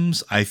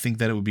kingdoms. I think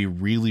that it would be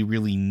really,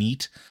 really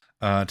neat.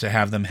 to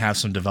have them have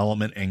some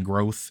development and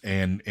growth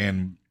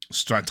and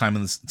start time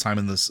in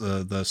this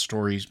the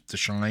story to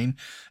shine,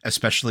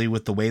 especially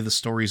with the way the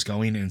story's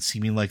going and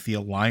seeming like the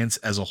Alliance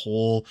as a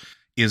whole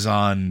is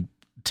on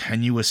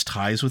tenuous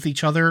ties with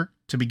each other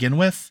to begin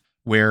with,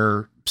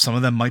 where some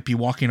of them might be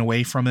walking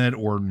away from it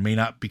or may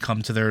not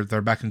become to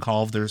their beck and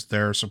call of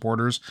their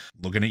supporters.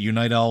 Looking at you,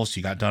 Night Elves,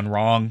 you got done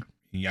wrong.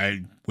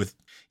 Even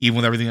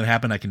with everything that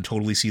happened, I can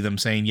totally see them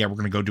saying, yeah, we're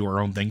going to go do our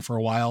own thing for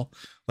a while.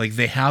 Like,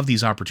 they have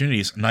these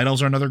opportunities. Night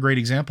Elves are another great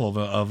example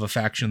of a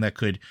faction that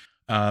could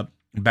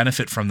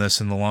benefit from this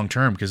in the long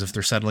term, because if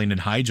they're settling in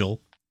Hyjal,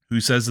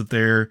 who says that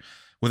they're,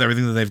 with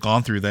everything that they've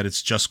gone through, that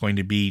it's just going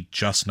to be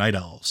just Night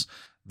Elves?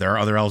 There are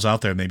other elves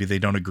out there. Maybe they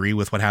don't agree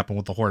with what happened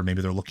with the Horde.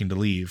 Maybe they're looking to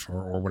leave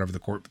or whatever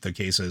the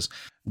case is.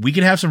 We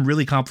could have some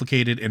really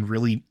complicated and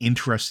really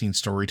interesting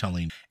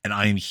storytelling, and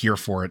I am here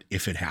for it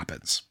if it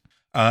happens.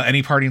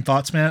 Any parting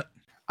thoughts, Matt?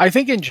 I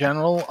think in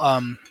general,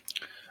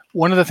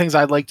 one of the things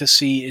I'd like to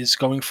see is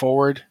going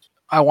forward,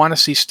 I want to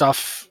see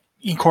stuff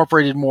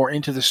incorporated more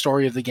into the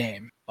story of the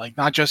game. Like,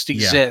 not just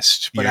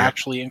exist, but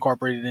actually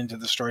incorporated into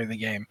the story of the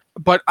game.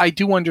 But I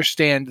do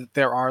understand that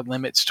there are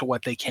limits to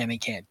what they can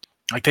and can't do.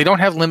 Like, they don't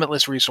have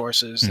limitless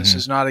resources. This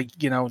is not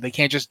they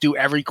can't just do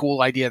every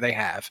cool idea they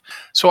have.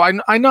 So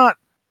I'm not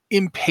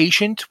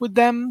impatient with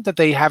them that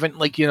they haven't,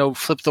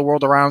 flipped the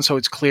world around so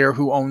it's clear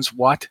who owns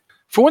what.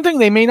 For one thing,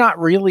 they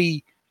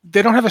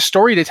don't have a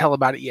story to tell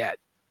about it yet.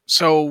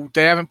 So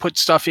they haven't put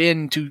stuff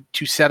in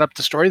to set up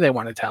the story they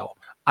want to tell.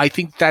 I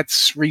think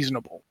that's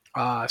reasonable.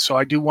 So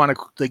I do want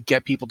to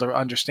get people to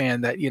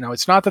understand that,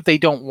 it's not that they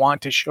don't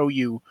want to show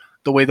you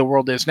the way the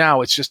world is now.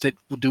 It's just that,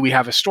 do we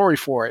have a story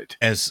for it?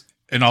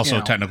 And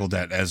also technical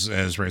debt, as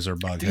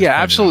Razorbug. Yeah,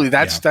 absolutely.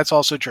 That's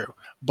also true.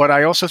 But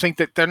I also think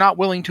that they're not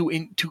willing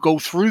to go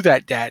through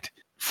that debt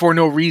for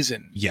no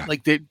reason. Yeah.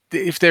 Like,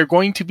 if they're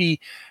going to be,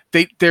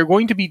 they're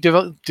going to be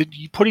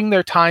putting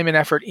their time and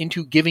effort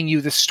into giving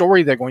you the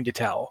story they're going to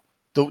tell.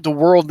 The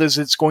world as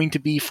it's going to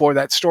be for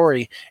that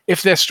story.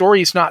 If their story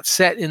is not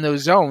set in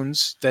those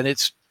zones, then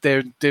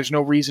there's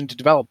no reason to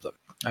develop them.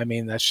 I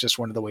mean, that's just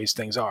one of the ways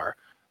things are.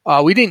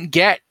 We didn't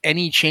get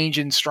any change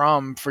in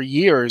Strom for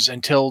years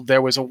until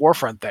there was a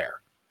Warfront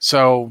there.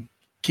 So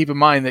keep in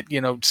mind that,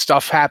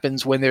 stuff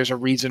happens when there's a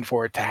reason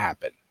for it to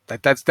happen.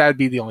 That'd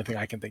be the only thing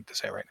I can think to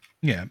say right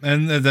now. Yeah,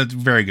 and that's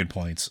very good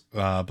points.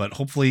 But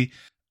hopefully,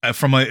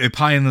 from a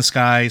pie in the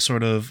sky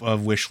sort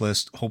of wish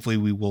list, hopefully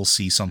we will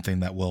see something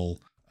that will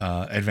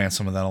advance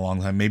some of that along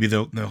the time. Maybe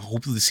they'll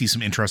hopefully see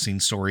some interesting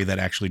story that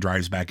actually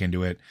drives back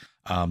into it.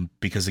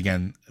 Because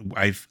again,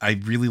 I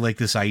really like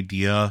this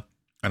idea.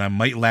 And I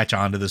might latch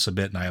onto this a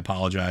bit, and I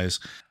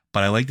apologize,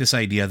 but I like this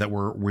idea that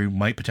we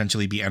might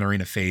potentially be entering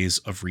a phase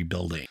of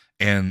rebuilding.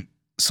 And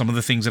some of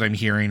the things that I'm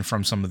hearing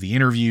from some of the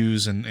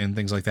interviews and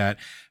things like that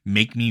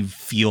make me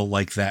feel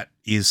like that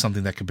is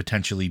something that could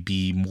potentially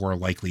be more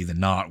likely than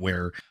not,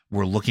 where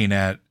we're looking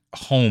at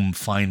home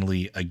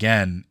finally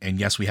again. And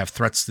yes, we have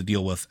threats to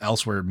deal with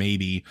elsewhere,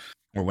 maybe,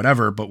 or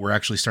whatever, but we're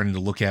actually starting to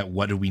look at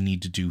what do we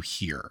need to do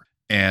here.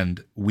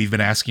 And we've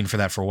been asking for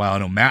that for a while. I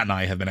know Matt and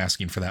I have been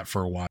asking for that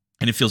for a while.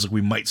 And it feels like we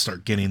might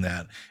start getting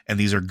that. And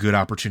these are good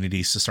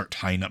opportunities to start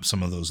tying up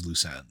some of those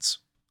loose ends.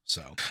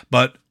 So,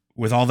 but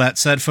with all that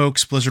said,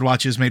 folks, Blizzard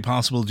Watch is made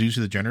possible due to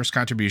the generous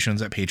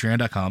contributions at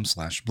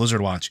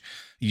patreon.com/BlizzardWatch.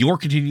 Your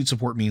continued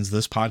support means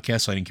this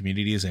podcast sighting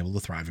community is able to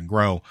thrive and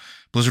grow.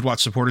 Blizzard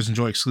Watch supporters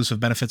enjoy exclusive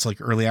benefits like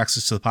early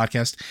access to the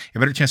podcast, a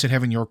better chance at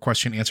having your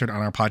question answered on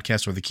our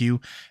podcast or the queue,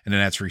 and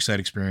an ad-free site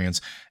experience.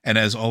 And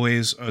as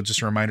always,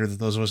 just a reminder that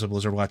those of us at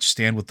Blizzard Watch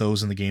stand with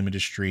those in the game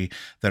industry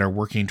that are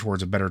working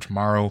towards a better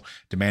tomorrow,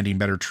 demanding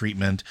better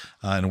treatment,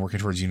 and working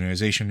towards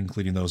unionization,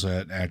 including those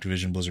at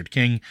Activision, Blizzard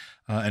King,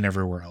 and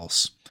everywhere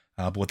else.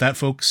 But with that,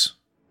 folks,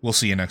 we'll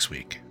see you next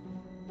week.